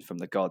permission from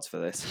the gods for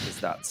this because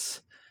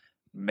that's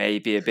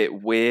maybe a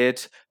bit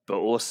weird, but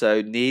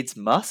also needs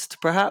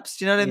must, perhaps.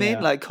 Do you know what I mean?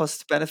 Yeah. Like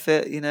cost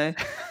benefit, you know.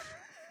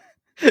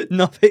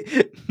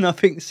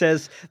 Nothing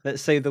says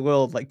let's save the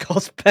world like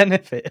cost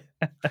benefit.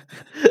 But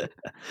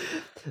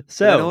then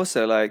So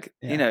also, like,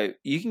 you yeah. know,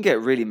 you can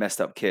get really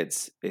messed up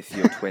kids if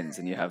you're twins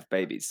and you have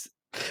babies.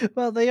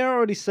 Well, they are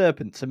already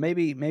serpents, so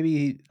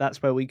maybe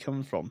that's where we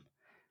come from.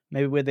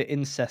 Maybe we're the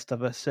incest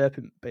of a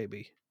serpent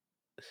baby.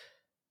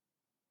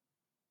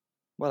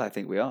 Well, I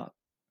think we are.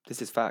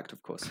 This is fact,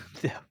 of course.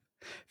 Yeah.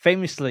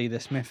 Famously,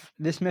 this myth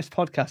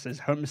podcast is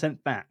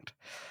 100% fact.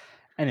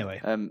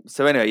 Anyway,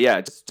 So anyway,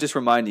 yeah, just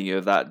reminding you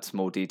of that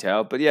small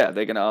detail. But yeah,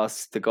 they're going to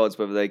ask the gods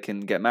whether they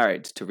can get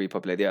married to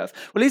repopulate the earth.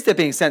 Well, at least they're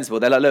being sensible.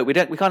 They're like, look, we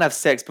can't have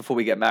sex before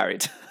we get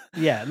married.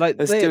 yeah, like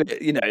Let's do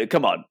it. You know,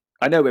 come on.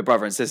 I know we're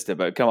brother and sister,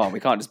 but come on, we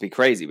can't just be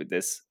crazy with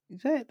this.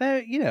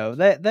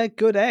 they're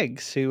good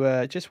eggs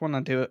who just want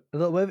to do a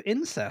little bit of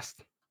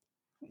incest.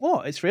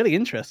 What? It's really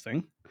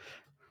interesting.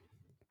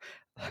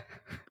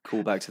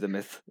 Call back to the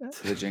myth,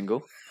 to the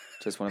jingle.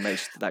 Just want to make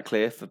that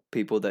clear for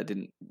people that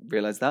didn't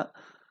realize that.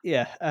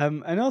 Yeah,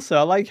 and also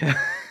I like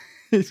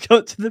he's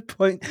got to the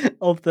point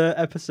of the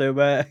episode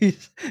where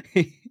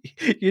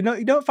you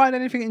don't find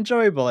anything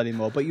enjoyable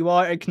anymore, but you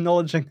are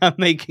acknowledging I'm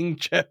making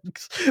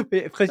jokes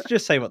because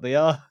just say what they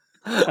are.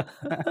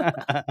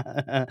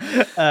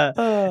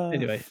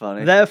 Anyway,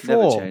 Funny.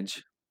 therefore, Never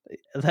change.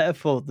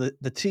 Therefore,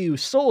 the two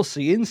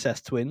saucy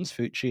incest twins,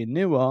 Fuxi and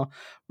Nuwa,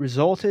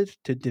 resorted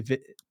to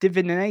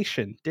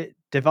divination.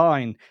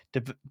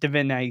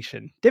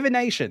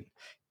 Divination.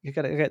 You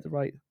gotta get the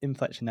right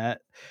inflection there.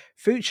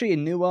 Fuxi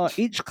and Nuwa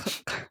each.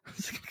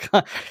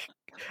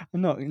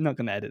 I'm not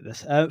gonna edit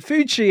this.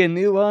 Fuxi and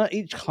Nuwa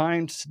each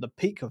climbed to the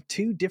peak of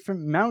two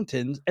different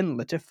mountains and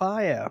lit a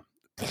fire.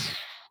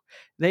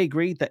 They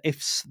agreed that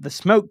if the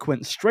smoke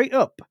went straight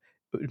up,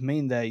 it would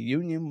mean their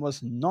union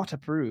was not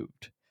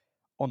approved.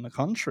 On the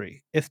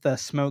contrary, if their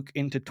smoke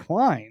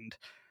intertwined,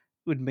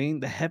 it would mean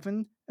the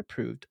heaven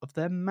approved of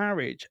their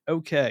marriage.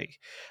 Okay,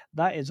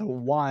 that is a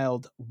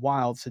wild,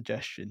 wild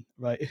suggestion,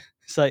 right?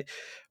 It's like,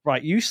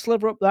 right, you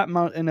slither up that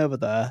mountain over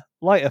there,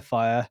 light a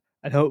fire,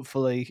 and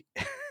hopefully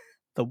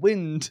the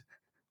wind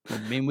will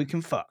mean we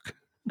can fuck.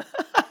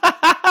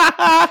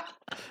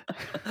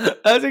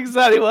 That's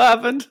exactly what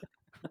happened.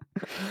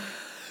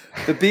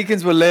 The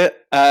beacons were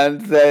lit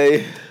and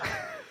they...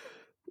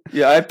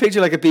 Yeah, I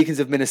picture like a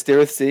Beacons of Minas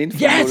Tirith scene from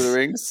Lord of the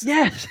Rings.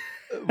 Yes!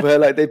 Where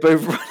like they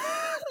both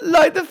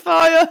light the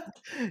fire.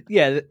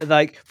 Yeah,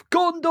 like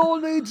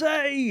Gondor needs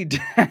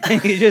aid.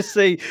 You just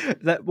see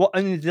that what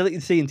in the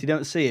deleted scenes you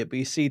don't see it, but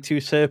you see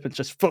two serpents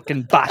just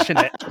fucking bashing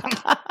it.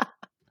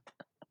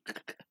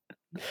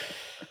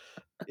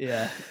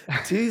 Yeah,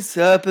 two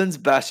serpents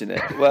bashing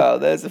it. Wow,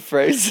 there's a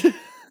phrase.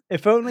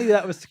 If only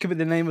that was to be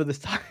the name of this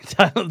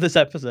title of this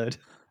episode.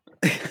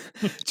 Do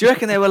you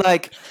reckon they were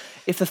like,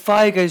 if the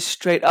fire goes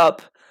straight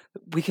up,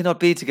 we cannot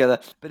be together.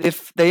 But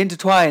if they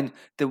intertwine,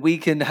 then we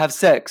can have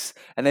sex.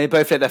 And they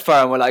both lit their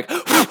fire and we're like...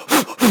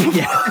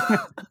 Yeah.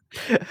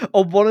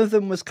 Or one of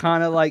them was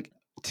kind of like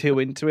too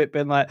into it,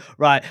 being like,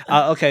 right,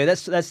 okay,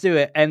 let's do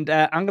it. And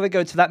I'm going to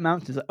go to that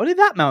mountain. It's like, only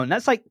that mountain?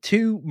 That's like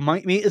 2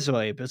 meters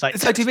away. But it's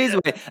like 2 meters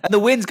away. And the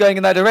wind's going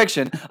in that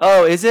direction.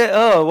 Oh, is it?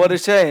 Oh, what a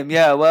shame.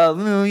 Yeah, well,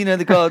 you know,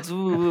 the gods.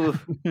 Ooh.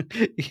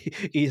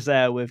 He's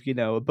there with,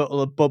 a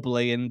bottle of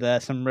bubbly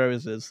and some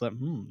roses. Like,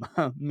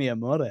 mi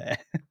amore.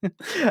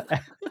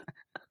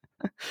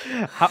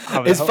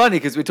 It's funny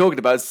because we're talking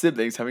about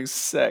siblings having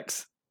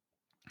sex.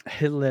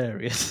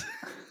 Hilarious.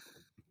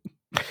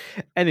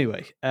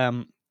 Anyway,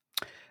 I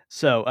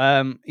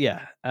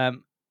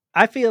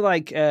feel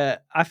like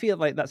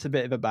that's a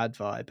bit of a bad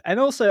vibe, and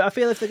also I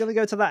feel if they're going to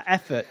go to that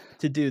effort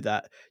to do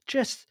that,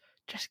 just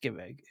give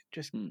it,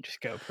 just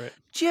go for it.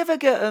 Do you ever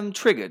get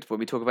triggered when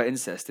we talk about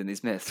incest in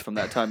these myths from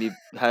that time you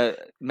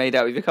made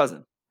out with your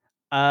cousin?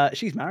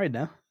 She's married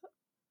now.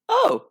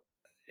 Oh,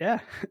 yeah,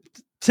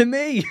 to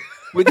me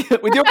with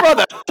your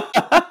brother.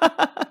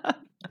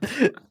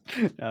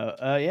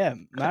 Yeah,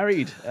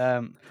 married.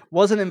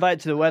 Wasn't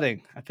invited to the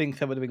wedding. I think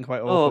that would have been quite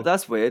awkward. Oh,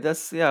 that's weird.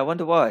 I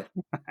wonder why.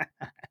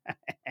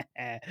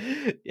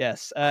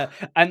 Yes,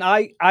 and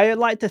I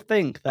like to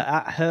think that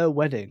at her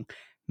wedding,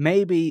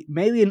 maybe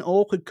an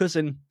awkward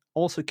cousin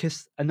also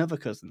kissed another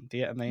cousin. Do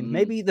you know what I mean?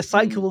 Maybe the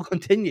cycle will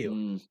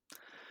continue.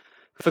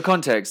 For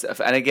context,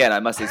 and again, I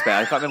must explain,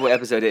 I can't remember what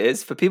episode it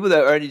is. For people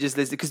that are only just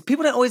listening, because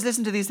people don't always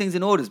listen to these things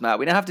in orders, Matt.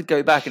 We now have to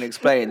go back and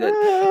explain that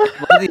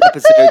one of the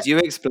episodes you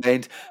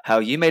explained how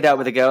you made out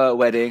with a girl at a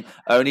wedding,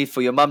 only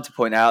for your mum to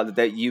point out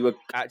that you were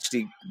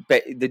actually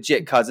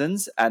legit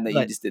cousins, and that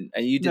you just didn't,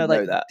 and you didn't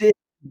know that.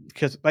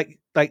 Because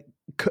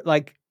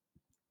like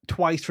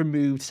twice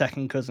removed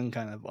second cousin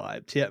kind of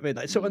vibe. Do you know what I mean?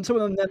 Like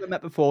someone I've never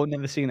met before,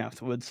 never seen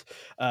afterwards,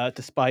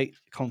 despite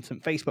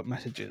constant Facebook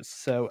messages.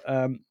 So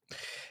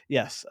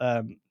yes,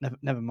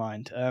 never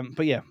mind.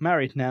 But yeah,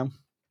 married now.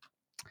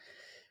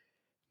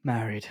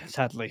 Married,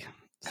 sadly.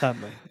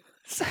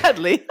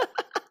 Sadly.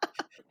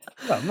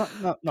 Well,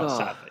 not God.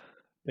 sadly,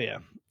 but yeah.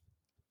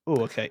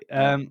 Oh, okay.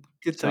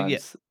 Good So yeah,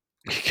 times.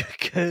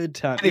 good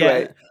time.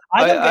 Anyway, Yeah,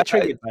 I don't get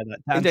triggered by that. To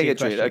you answer don't your get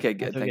triggered. question, Okay, I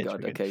good. don't Thank get God.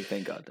 triggered. Okay,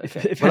 thank God.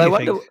 Okay. If Well, I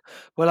anything, wonder.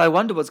 Well, I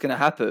wonder what's going to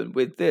happen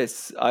with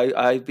this.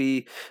 I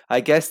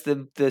guess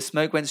the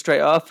smoke went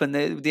straight up, and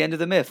the end of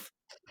the myth.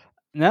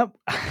 nope.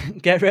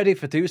 Get ready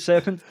for two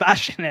serpents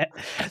bashing it.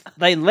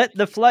 They lit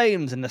the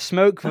flames, and the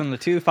smoke from the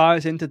two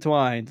fires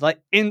intertwined, like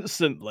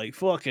instantly.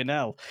 Fucking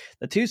hell!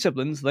 The two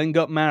siblings then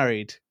got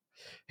married.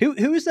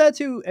 Who was there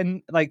to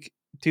and like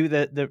do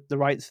the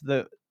rites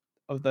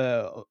of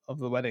the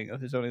wedding? Or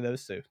there's only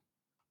those two.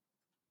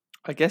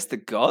 I guess the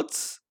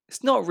gods?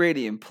 It's not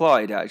really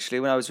implied, actually.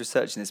 When I was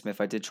researching this myth,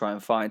 I did try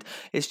and find.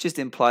 It's just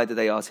implied that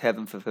they asked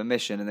heaven for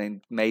permission and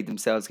then made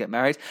themselves get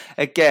married.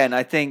 Again,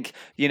 I think,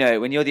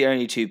 when you're the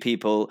only two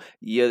people,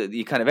 you're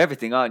kind of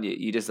everything, aren't you?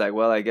 You're just like,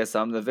 well, I guess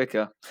I'm the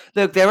vicar.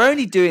 Look, they're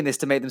only doing this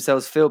to make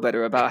themselves feel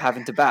better about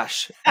having to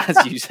bash, as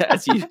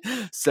you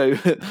so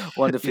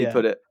wonderfully Yeah,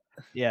 put it.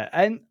 yeah,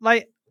 and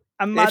like If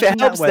it imagine that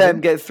helps them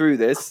wedding. get through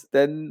this,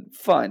 then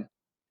fine.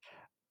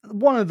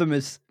 One of them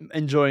is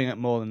enjoying it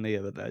more than the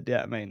other. Though,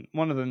 yeah, I mean,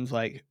 one of them's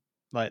like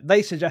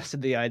they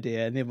suggested the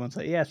idea, and the other one's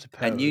like, yeah,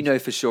 I And you suppose. know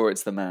for sure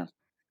it's the man.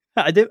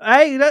 I do.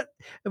 Hey, look,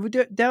 if we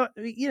do it down,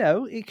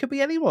 it could be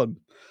anyone.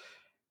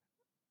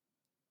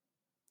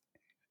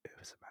 It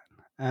was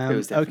a It man.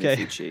 was definitely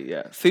Okay. Fucci,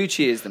 yeah.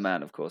 Fucci is the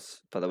man, of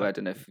course. By the way, I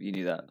don't know if you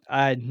knew that.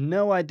 I had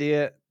no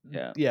idea.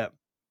 Yeah. Yeah.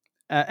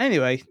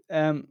 Anyway,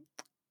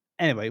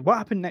 what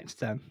happened next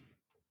then?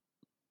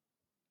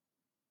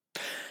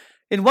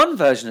 In one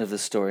version of the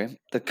story,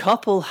 the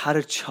couple had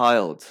a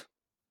child,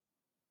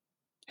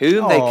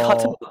 whom they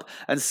cut Oh, up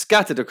and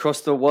scattered across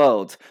the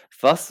world,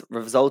 thus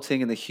resulting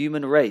in the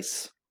human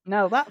race.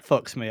 now that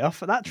fucks me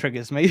off. That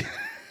triggers me.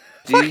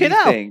 Do Fucking you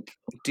hell! think?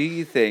 Do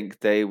you think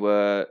they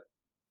were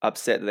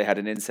upset that they had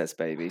an incest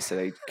baby, so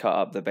they cut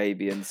up the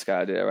baby and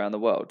scattered it around the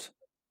world?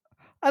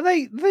 And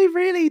they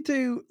really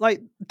do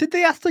like. Did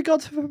they ask the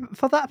gods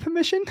for that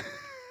permission? I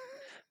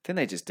think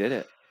they just did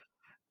it.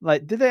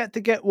 Like, did they have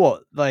to get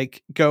what?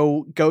 Like,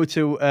 go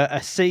to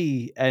a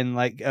sea and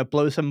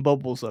blow some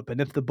bubbles up, and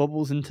if the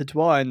bubbles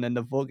intertwine, then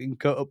they fucking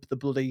cut up the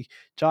bloody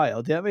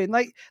child. You know what I mean?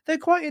 Like, they're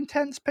quite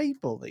intense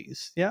people.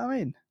 These, you know what I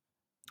mean?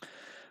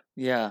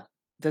 Yeah,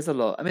 there's a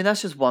lot. I mean,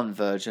 that's just one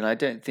version. I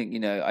don't think,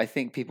 I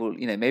think people,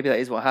 maybe that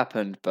is what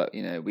happened, but,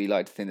 we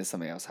like to think that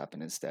something else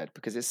happened instead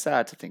because it's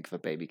sad to think of a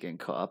baby getting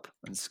cut up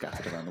and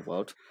scattered around the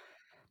world.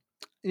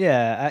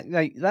 Yeah,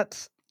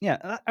 that's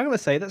I'm gonna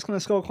say that's gonna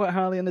score quite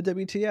highly on the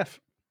WTF.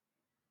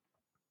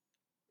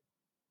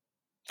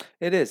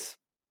 It is.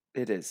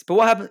 It is. But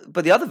what happened?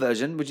 But the other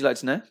version, would you like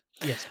to know?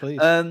 Yes, please.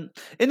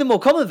 In the more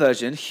common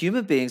version,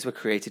 human beings were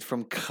created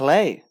from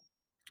clay.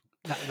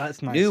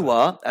 That's nice.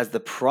 Nuwa, as the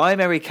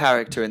primary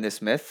character in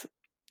this myth,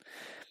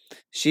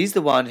 she's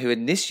the one who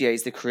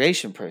initiates the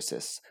creation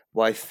process,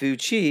 while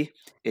Fuxi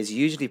is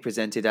usually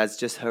presented as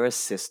just her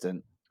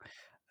assistant.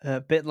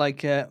 A bit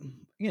like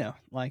in the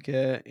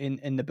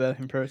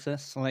birthing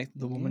process, like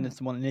the woman Yeah. is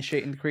the one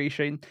initiating the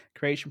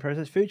creation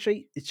process.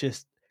 Fuji, it's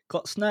just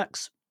got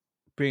snacks,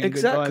 bringing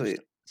Exactly. good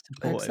vibes,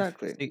 supportive.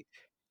 Exactly.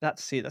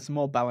 That's a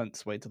more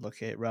balanced way to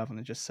look at it rather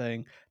than just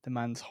saying the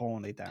man's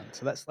horny, Dan.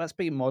 So let's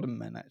be modern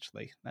men.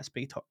 Actually,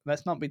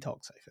 let's not be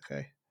toxic.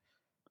 Okay.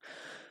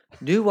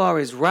 Nuwa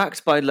is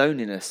racked by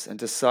loneliness and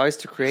decides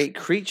to create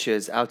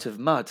creatures out of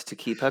mud to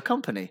keep her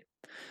company.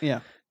 Yeah.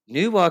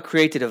 Nuwa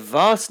created a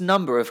vast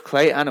number of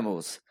clay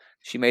animals.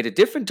 She made a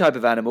different type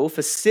of animal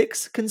for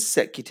 6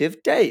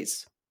 consecutive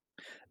days.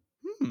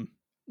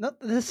 Not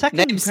the second.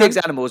 Name 6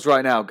 animals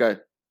right now. Go.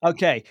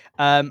 Okay.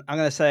 I'm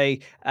gonna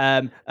say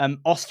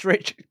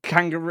ostrich,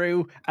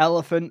 kangaroo,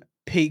 elephant,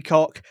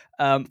 peacock,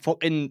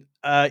 fucking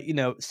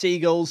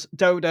seagulls,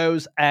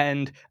 dodos,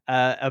 and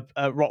a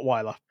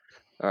Rottweiler.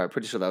 All right,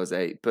 pretty sure that was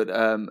 8, but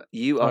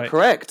you are Right.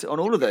 correct on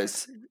all of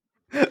those.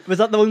 Was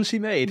that the one she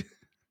made?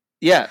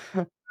 Yeah,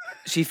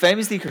 she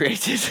famously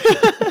created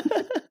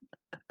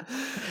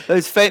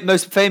those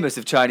most famous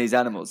of Chinese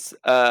animals.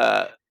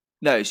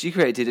 No, she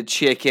created a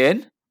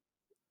chicken.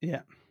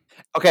 Yeah.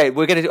 Okay,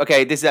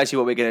 this is actually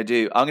what we're gonna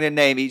do. I'm gonna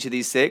name each of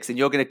these 6, and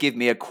you're gonna give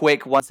me a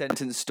quick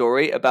 1-sentence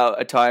story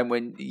about a time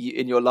when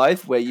in your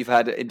life where you've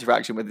had an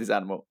interaction with this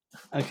animal.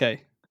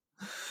 Okay.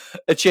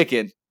 A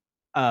chicken.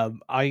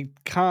 I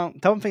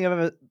don't think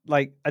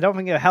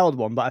I've held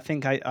one, but I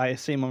think I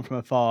seen one from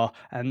afar,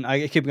 and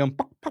I keep going.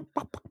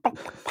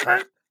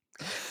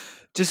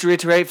 Just to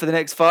reiterate, for the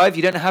next 5,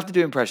 you don't have to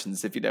do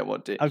impressions if you don't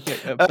want to.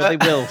 Okay, but they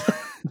will.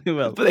 They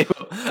will. But they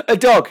will. A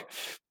dog.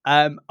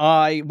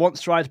 I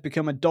once tried to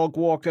become a dog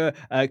walker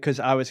because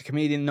I was a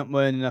comedian, not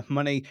earning enough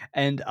money,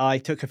 and I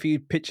took a few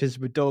pictures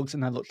with dogs,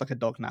 and I looked like a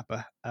dog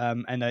napper.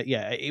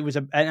 It was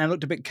and I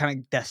looked a bit kind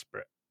of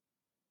desperate.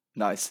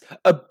 Nice.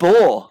 A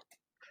boar.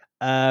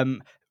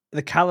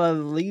 The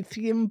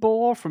Calalithian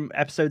boar from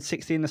episode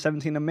 16 or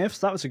 17 of Myths.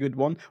 That was a good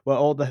one. Where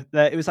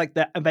it was like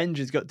the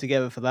Avengers got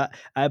together for that.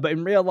 But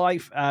in real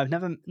life, I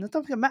don't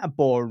think I met a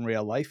boar in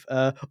real life,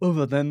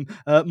 other than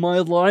my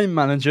line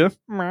manager.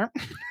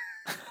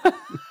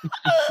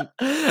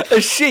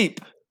 A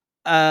sheep.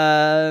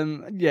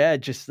 Yeah,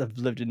 just I've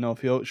lived in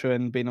North Yorkshire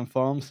and been on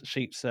farms.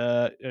 Sheep's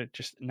are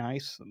just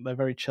nice. They're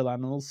very chill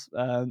animals.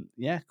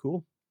 Yeah,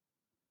 cool.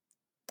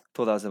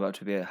 Thought that was about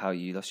to be a how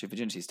you lost your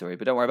virginity story,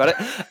 but don't worry about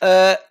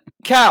it.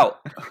 Cow.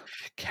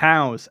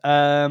 Cows.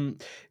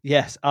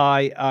 Yes,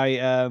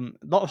 a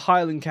lot of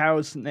Highland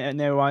cows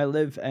near where I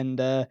live, and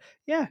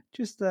yeah,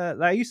 just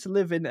I used to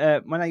live in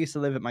when I used to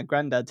live at my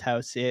granddad's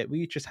house here.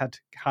 We just had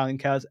Highland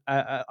cows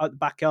at the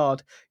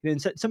backyard. You know,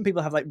 and some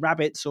people have like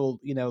rabbits or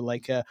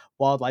like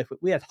wildlife,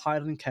 but we had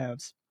Highland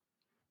cows.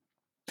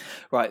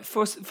 Right,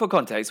 for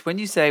context, when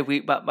you say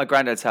my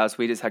granddad's house,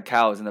 we just had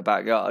cows in the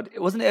backyard.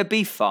 Wasn't it a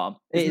beef farm?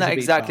 It Isn't is a that beef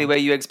exactly farm. where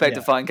you expect to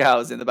Yeah. find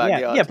cows in the Yeah,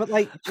 backyard? but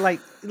like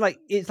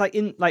it's like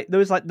in like there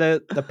was like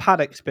the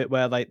paddocks bit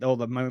where like all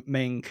the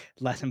main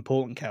less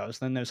important cows.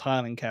 Then those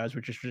Highland cows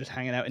were just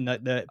hanging out in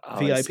like the Oh,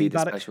 I see, VIP the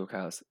paddock. special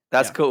cows.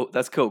 That's Yeah. cool.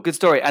 That's cool. Good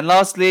story. And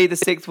lastly, the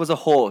sixth was a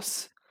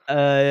horse.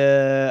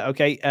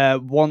 Okay.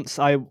 Once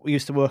I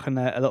used to work on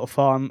a little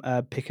farm,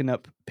 picking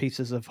up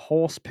pieces of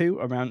horse poo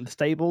around the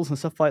stables and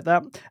stuff like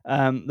that.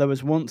 There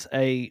was once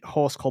a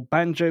horse called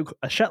Banjo,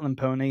 a Shetland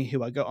pony,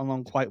 who I got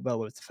along quite well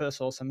with. The first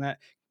horse I met,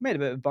 made a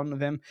bit of a bond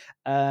with him.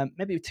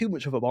 Maybe too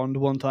much of a bond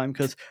one time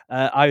because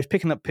I was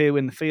picking up poo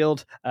in the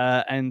field,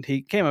 and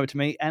he came over to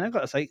me, and I've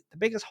got to say, the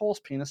biggest horse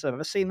penis I've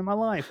ever seen in my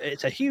life.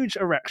 It's a huge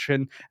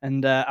erection,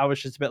 and I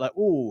was just a bit like,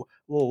 "Ooh,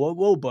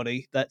 whoa,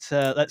 buddy, let's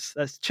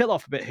chill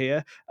off a bit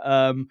here."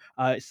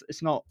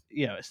 It's not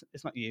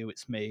it's not you,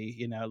 it's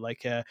me.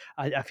 Like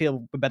I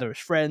feel we're better as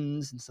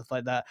friends and stuff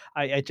like that.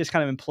 I just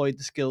kind of employed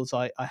the skills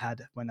I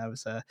had when I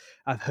was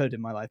I've heard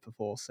in my life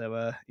before.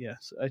 So yeah,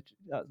 so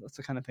that's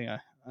the kind of thing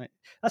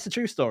that's a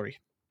true story.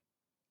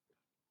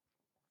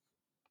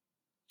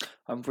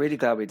 I'm really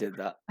glad we did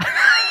that.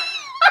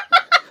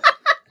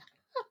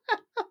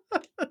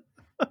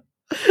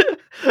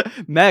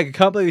 Meg, I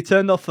can't believe you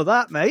turned off for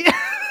that, mate.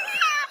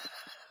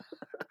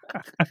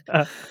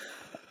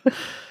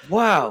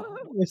 Wow.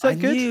 Was that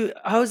good?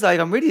 I was like,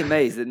 I'm really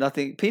amazed that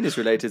nothing penis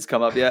related has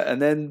come up yet.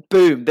 And then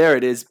boom, there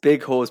it is.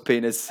 Big horse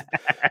penis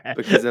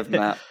because of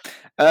Matt.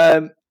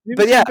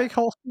 But yeah, big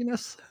horse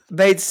penis.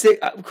 made sick.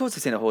 Of course,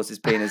 I've seen a horse's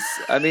penis.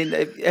 I mean,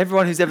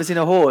 everyone who's ever seen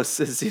a horse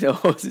has seen a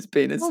horse's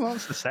penis. Well, not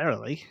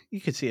necessarily. You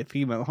could see a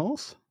female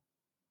horse.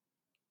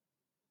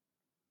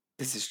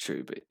 This is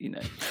true, but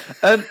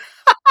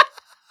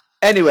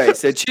Anyway,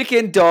 so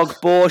chicken, dog,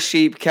 boar,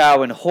 sheep,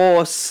 cow, and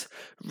horse.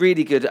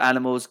 Really good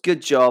animals.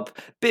 Good job.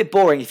 Bit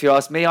boring if you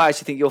ask me. I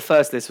actually think your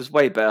first list was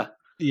way better.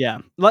 Yeah.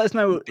 Let us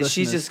know.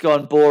 She's just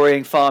gone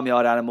boring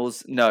farmyard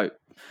animals. No.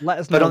 Let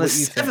us know. But on the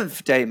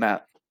seventh day,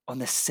 Matt, on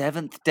the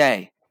seventh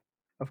day,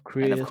 of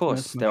Christmas, and of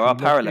course, there are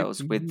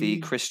parallels with the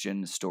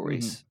Christian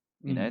stories.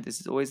 Mm-hmm. This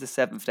is always the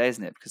seventh day,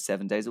 isn't it? Because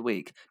 7 days a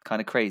week.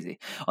 Kind of crazy.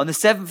 On the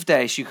seventh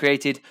day, she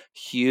created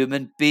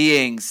human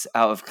beings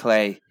out of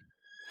clay.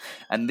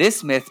 And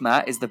this myth,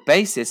 Matt, is the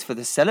basis for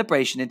the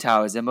celebration in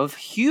Taoism of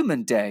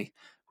Human Day,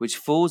 which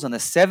falls on the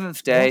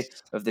seventh day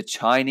of the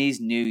Chinese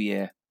New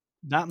Year.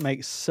 That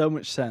makes so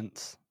much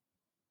sense.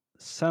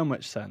 So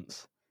much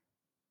sense.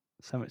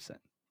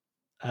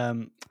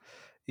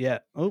 Yeah.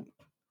 Oh,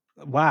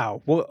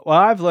 wow. Well,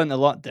 I've learned a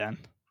lot, Dan.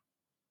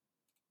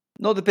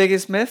 Not the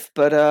biggest myth,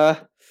 but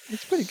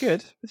it's pretty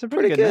good. It's a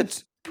pretty good.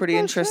 Myth. Pretty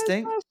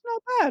interesting. It's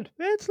not bad.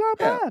 It's not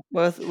bad.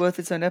 Worth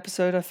its own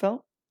episode, I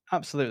felt.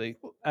 Absolutely.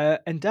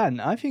 And Dan,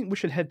 I think we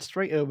should head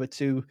straight over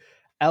to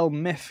El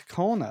Myth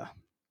Corner.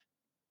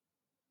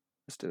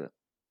 Let's do it.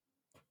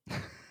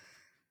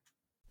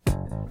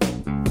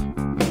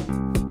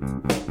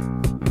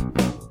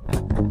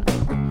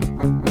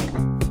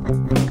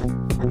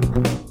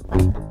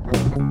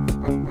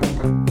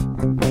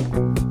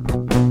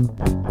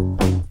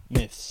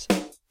 Myths.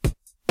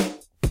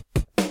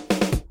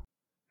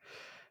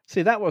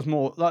 See, that's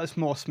more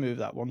smooth,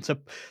 that one. So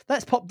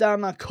let's pop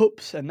down our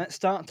cups and let's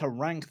start to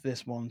rank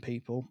this one,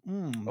 people.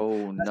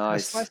 Oh,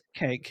 nice. Slice the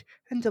cake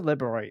and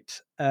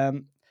deliberate.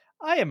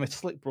 I am a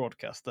slick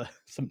broadcaster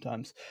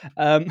sometimes.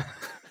 Okay,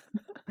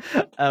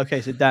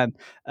 so Dan,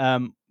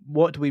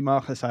 what do we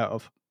mark this out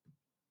of?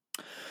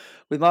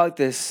 We mark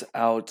this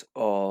out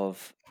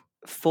of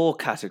 4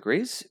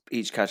 categories.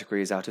 Each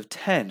category is out of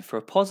 10 for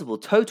a possible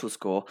total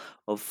score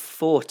of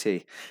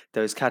 40.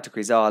 Those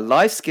categories are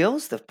life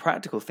skills, the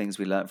practical things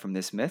we learned from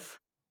this myth.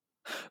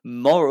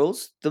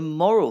 Morals, the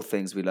moral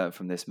things we learned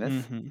from this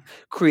myth. Mm-hmm.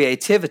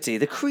 Creativity,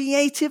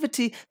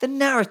 the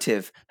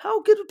narrative.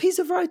 How good a piece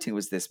of writing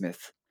was this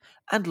myth?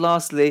 And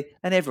lastly,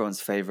 and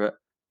everyone's favorite,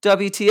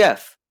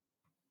 WTF,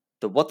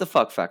 the what the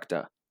fuck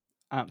factor.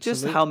 Absolutely.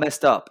 Just how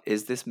messed up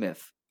is this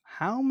myth?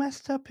 How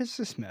messed up is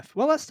this myth?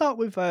 Well, let's start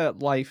with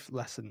life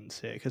lessons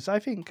here, because I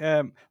think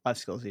life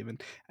skills even,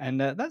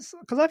 and that's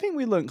because I think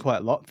we learned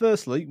quite a lot.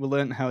 Firstly, we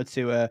learned how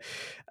to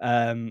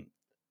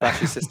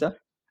bash your sister.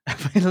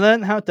 We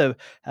learned how to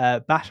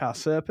bash our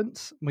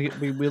serpents. We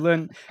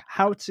learned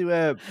how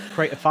to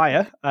create a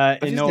fire.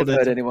 I've never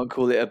heard anyone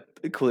call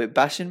it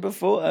bashing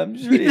before. I'm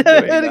just really you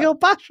never heard it called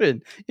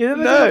bashing. You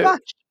never heard of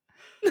bash?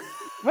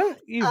 Well,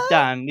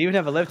 Dan, you've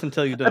never lived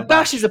until you've done A a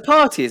bash bash. is a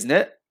party, isn't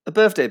it? A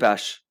birthday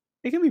bash.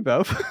 It can be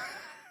both.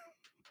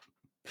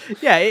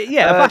 Yeah,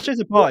 a bash is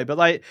a party, but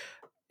like,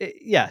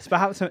 yes,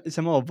 perhaps it's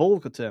a more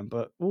vulgar term.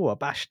 But I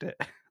bashed it.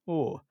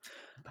 Oh,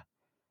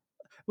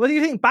 what do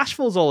you think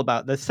Bashful's all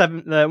about? One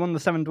of the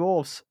seven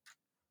dwarfs.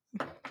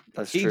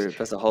 That's He's true.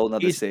 That's a whole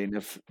nother he's scene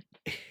of.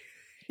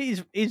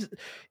 he's a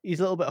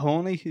little bit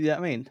horny. You know what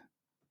I mean?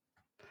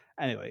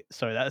 Anyway,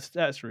 sorry,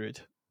 that's rude.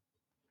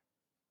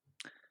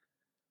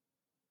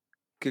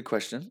 Good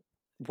question.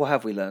 What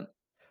have we learned?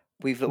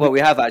 We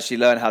have actually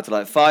learned how to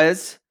light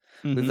fires.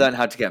 We've learned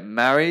how to get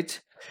married.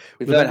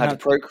 We've learned how to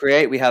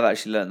procreate. We have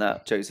actually learned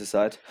that. Jokes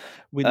aside,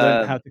 we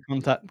learned how to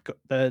contact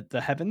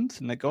the heavens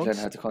and the we gods. learned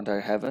how to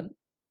contact heaven.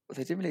 Well,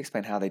 they didn't really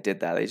explain how they did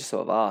that. They just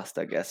sort of asked,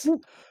 I guess.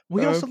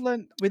 We also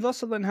learned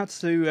how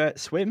to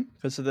swim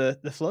because of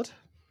the flood.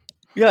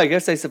 Yeah, I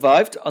guess they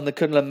survived on the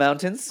Kunlun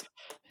Mountains.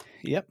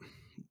 Yep.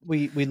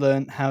 We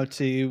learned how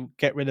to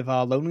get rid of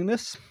our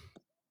loneliness.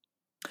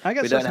 I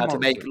guess we learned how to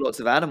make lots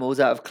of animals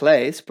out of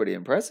clay. It's pretty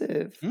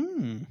impressive.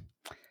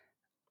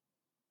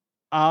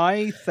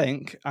 I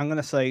think I'm going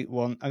to say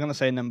one. I'm going to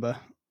say a number,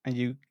 and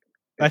you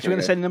actually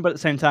going to say a number at the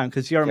same time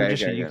because you're a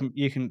magician.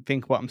 You can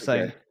think what I'm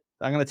saying.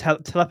 I'm going to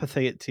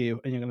telepathy it to you,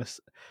 and you're going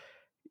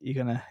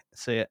to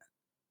see it.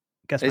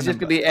 Guess it's just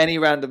going to be any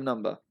random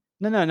number.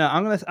 No.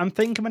 I'm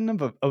thinking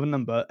of a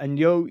number, and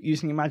you're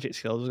using your magic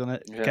skills. Going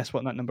to guess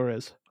what that number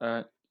is. All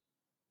right.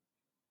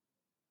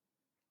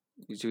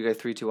 Should we go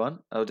 3, 2, 1?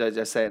 Oh, did I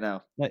just say it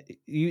now?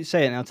 You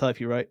say it, and I'll tell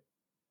if you're right.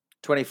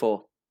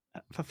 24.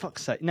 For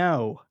fuck's sake,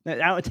 no!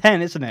 Out of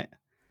 10, isn't it?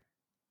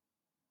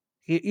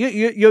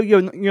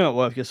 You're not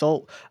worth your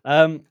salt.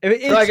 If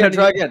it is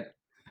try again.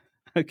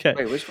 Okay.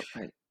 Wait,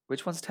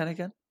 which one's 10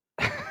 again?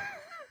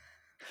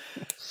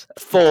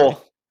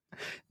 4.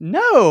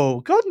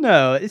 No, God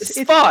no!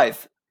 It's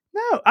 5.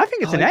 No, I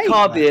think it's an 8. It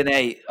can't be an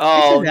 8.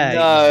 Oh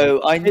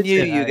no! I knew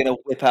you were going to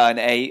whip out an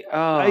 8. Oh.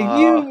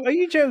 Are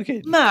you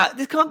joking, Matt?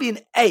 This can't be an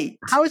 8.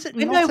 How is it?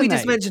 I know we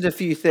just mentioned a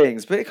few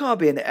things, but it can't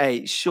be an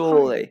 8.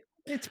 Surely.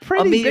 It's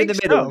pretty. I'll meet you in big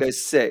the middle stuff. and go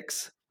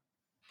 6.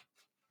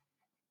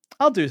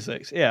 I'll do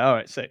 6. Yeah, all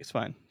right, 6.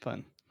 Fine.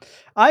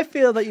 I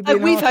feel that you've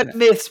been. We've had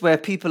myths where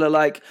people are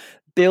like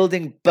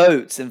building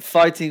boats and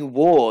fighting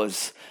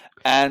wars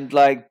and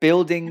like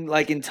building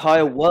like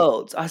entire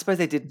worlds. I suppose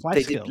they did.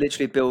 They did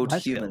literally build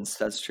humans.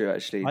 That's true.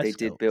 Actually, they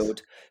did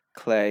build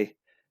clay.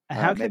 And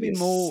how can it be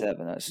more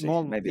 7?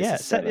 Actually, maybe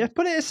it's a 7. Yeah,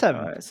 put it as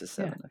 7. All right, it's a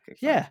 7. Yeah. Okay.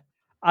 Yeah,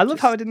 I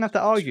love how I didn't have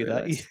to argue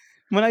that.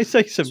 When I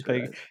say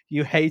something,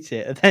 you hate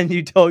it, and then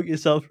you talk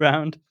yourself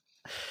around.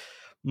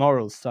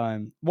 Morals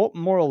time. What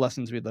moral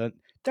lessons we learned?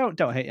 Don't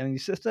hate your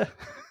sister.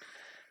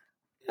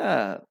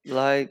 Yeah,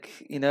 like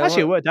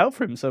Actually, it worked out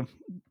for him. So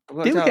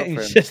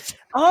incest.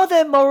 Are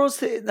there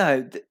morals?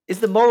 No,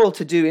 is the moral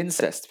to do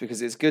incest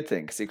because it's a good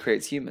thing because it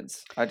creates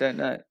humans? I don't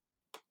know.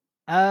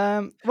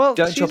 Well,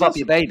 don't chop up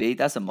your baby.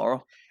 That's a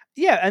moral.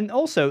 Yeah, and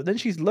also then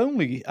she's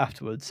lonely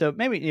afterwards. So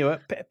maybe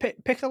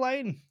pick a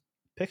lane.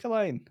 Pick a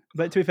lane.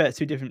 But to be fair, it's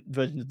 2 different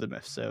versions of the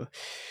myth. So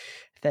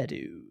fair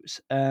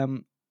dues.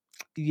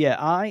 Yeah,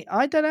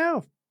 I don't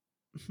know.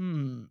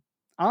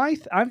 I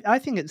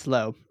think it's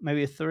low.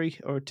 Maybe a 3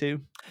 or a 2.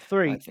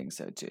 3. I think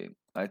so too.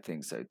 I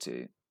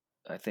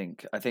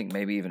think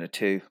maybe even a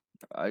 2.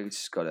 I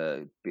just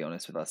gotta be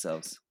honest with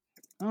ourselves.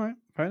 All right,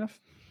 fair enough.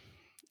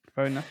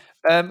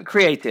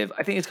 Creative.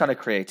 I think it's kind of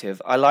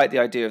creative. I like the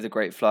idea of the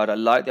Great Flood. I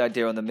like the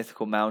idea on the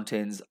mythical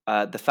mountains.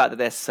 The fact that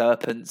they're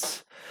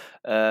serpents,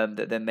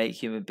 that they make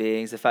human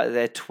beings. The fact that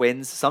they're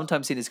twins,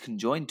 sometimes seen as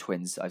conjoined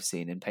twins. I've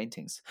seen in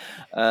paintings.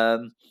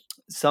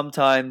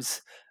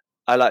 Sometimes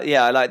I like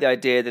the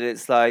idea that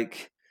it's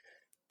like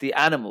the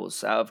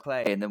animals out of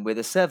clay, and then we're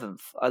the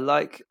 7th. I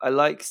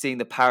like seeing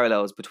the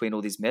parallels between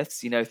all these myths,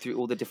 through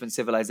all the different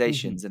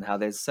civilizations, and how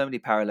there's so many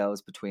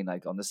parallels between,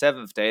 like, on the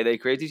 7th day they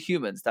created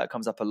humans. That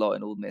comes up a lot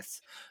in all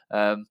myths.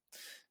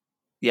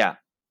 Yeah.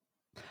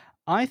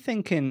 I'm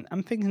thinking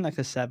like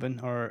a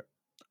 7 or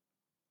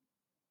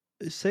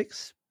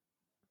 6.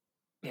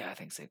 Yeah, I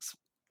think 6.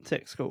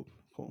 6, cool.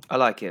 I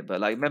like it,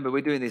 but like, remember,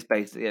 we're doing this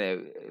based,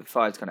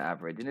 5's kind of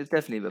average, and it's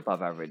definitely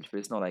above average, but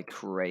it's not like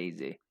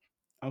crazy.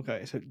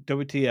 Okay, so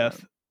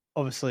WTF,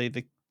 obviously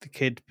the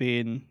kid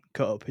being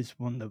cut up is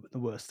one of the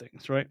worst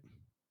things, right?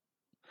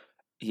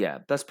 Yeah,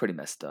 that's pretty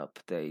messed up.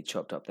 They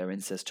chopped up their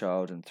incest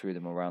child and threw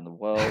them around the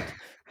world.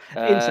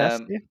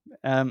 Incest,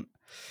 yeah.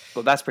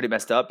 Well, that's pretty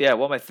messed up. Yeah,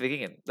 what am I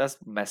thinking? That's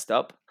messed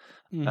up.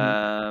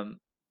 I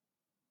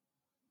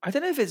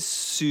don't know if it's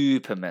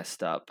super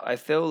messed up. I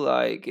feel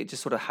like it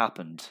just sort of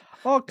happened.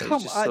 Oh,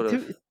 come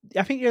on.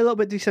 I think you're a little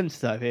bit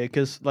desensitized here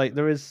because, like,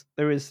 there is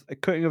a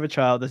cutting of a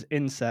child, there's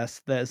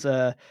incest, there's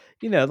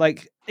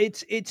like,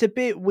 it's a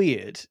bit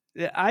weird.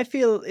 I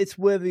feel it's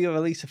worthy of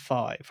at least a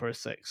 5 or a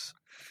 6.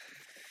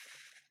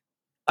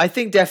 I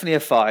think definitely a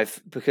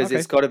 5 because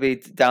it's got to be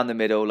down the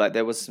middle. Like,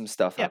 there was some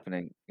stuff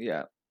happening.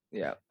 Yeah.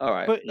 All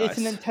right. But it's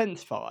an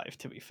intense 5,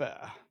 to be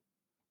fair.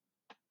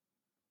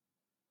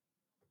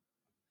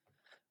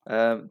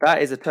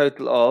 That is a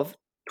total of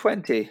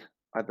 20,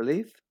 I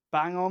believe.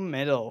 Bang on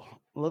middle.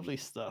 Lovely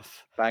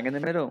stuff. Bang in the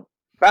middle.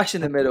 Bash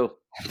in the middle.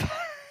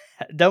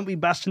 Don't be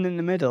bashing in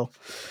the middle.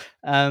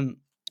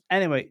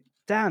 Anyway,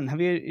 Dan,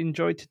 have you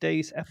enjoyed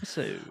today's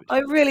episode? I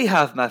really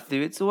have,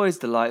 Matthew. It's always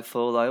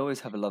delightful. I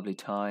always have a lovely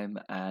time,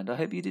 and I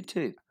hope you did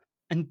too.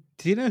 And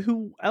do you know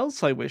who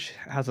else I wish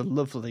has a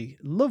lovely,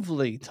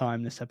 lovely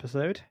time this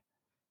episode?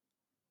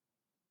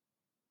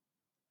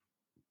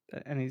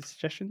 Any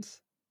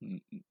suggestions?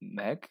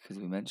 Meg, because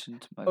we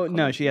mentioned my Oh,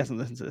 no, colleague she Meg. hasn't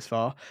listened to this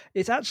far.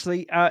 It's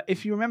actually,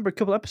 if you remember a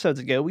couple episodes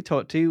ago, we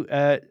talked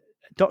to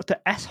Dr.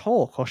 S.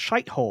 Hawk or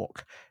Shite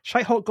Hawk.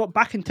 Shite Hawk got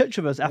back in touch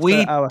with us after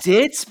We our.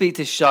 did speak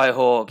to Shy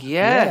Hawk.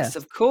 Yeah. Yes,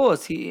 of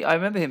course. I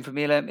remember him from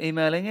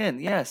emailing in.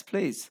 Yes,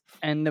 please.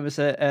 And there was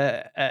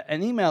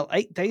an email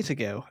 8 days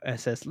ago. It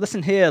says,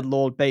 "Listen here,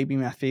 Lord Baby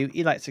Matthew."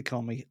 He likes to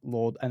call me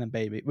Lord and a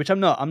baby, which I'm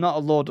not. I'm not a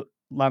Lord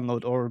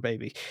landlord or a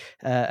baby.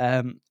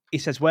 He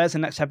says, "Where's the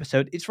next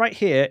episode?" It's right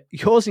here.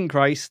 Yours in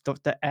Christ,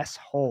 Dr. S.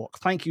 Hawk.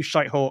 Thank you,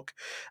 Shite Hawk.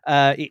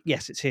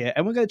 Yes, it's here.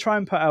 And we're going to try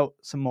and put out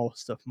some more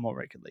stuff more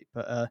regularly.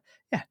 But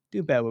yeah,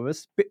 do bear with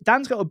us.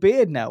 Dan's got a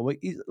beard now.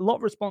 He's a lot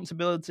of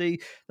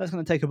responsibility. That's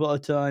going to take a lot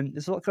of time.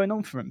 There's a lot going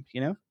on for him, you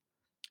know?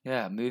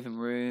 Yeah, moving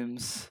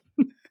rooms.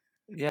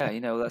 Yeah,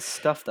 all that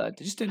stuff that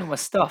just doing all my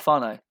stuff,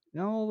 aren't I?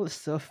 All the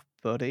stuff,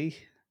 buddy.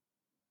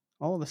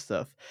 All the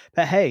stuff.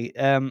 But hey,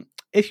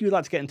 if you'd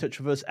like to get in touch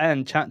with us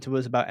and chat to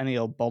us about any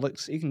old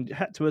bollocks, you can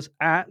chat to us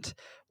at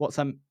what's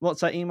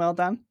that email,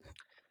 Dan?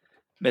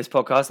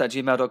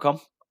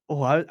 Misspodcast@gmail.com.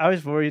 Oh, I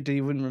was worried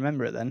you wouldn't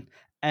remember it then.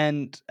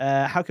 And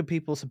how can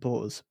people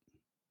support us?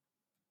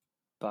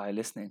 By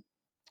listening.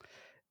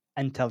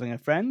 And telling a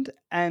friend.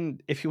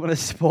 And if you want to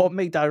support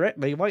me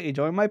directly, why don't you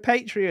join my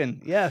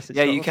Patreon? Yes.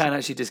 Yeah, you can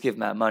actually just give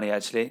Matt money.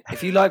 Actually,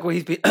 if you like what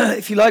he's been,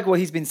 if you like what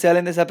he's been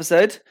selling this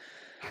episode,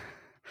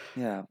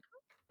 yeah.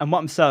 And what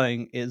I'm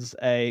selling is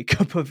a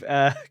cup of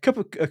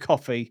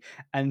coffee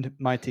and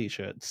my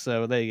T-shirt.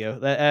 So there you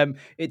go.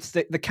 It's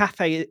the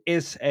cafe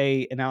is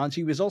a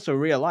analogy. There's also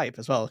real life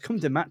as well. Come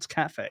to Matt's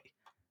Cafe.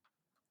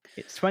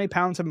 It's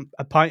 £20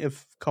 a pint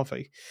of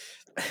coffee.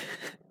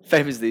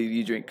 Famously,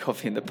 you drink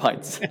coffee in the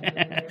pints.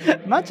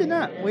 Imagine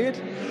that. Weird.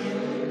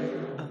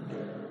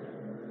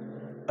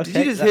 Did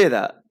you just hear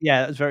that?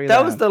 Yeah, that was very loud. That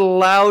loud. was the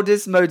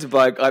loudest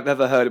motorbike I've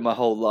ever heard in my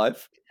whole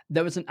life.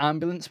 There was an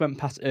ambulance went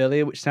past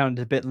earlier, which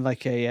sounded a bit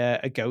like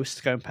a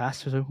ghost going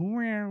past. It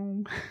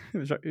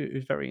was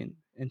very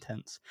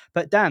intense.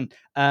 But Dan,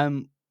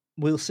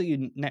 we'll see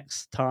you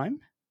next time.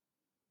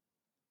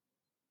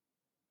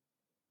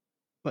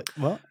 Wait,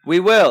 what? We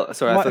will.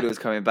 Sorry, I thought it was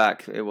coming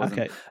back. It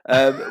wasn't.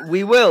 Okay.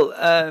 We will.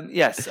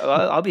 Yes,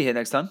 I'll be here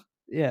next time.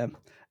 Yeah.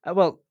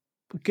 Well,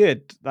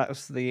 good. That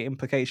was the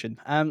implication.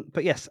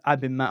 But yes,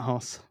 I've been Matt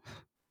Hoss.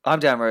 I'm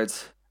Dan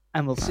Rhodes.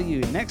 And we'll see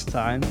you next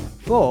time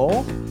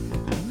for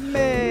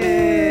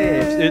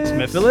Myths. It's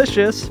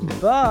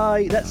Mythalicious.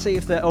 Bye. Let's see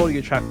if the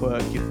audio track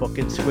works, you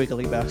fucking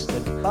squiggly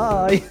bastard.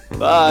 Bye.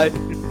 Bye.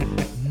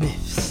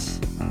 Myths.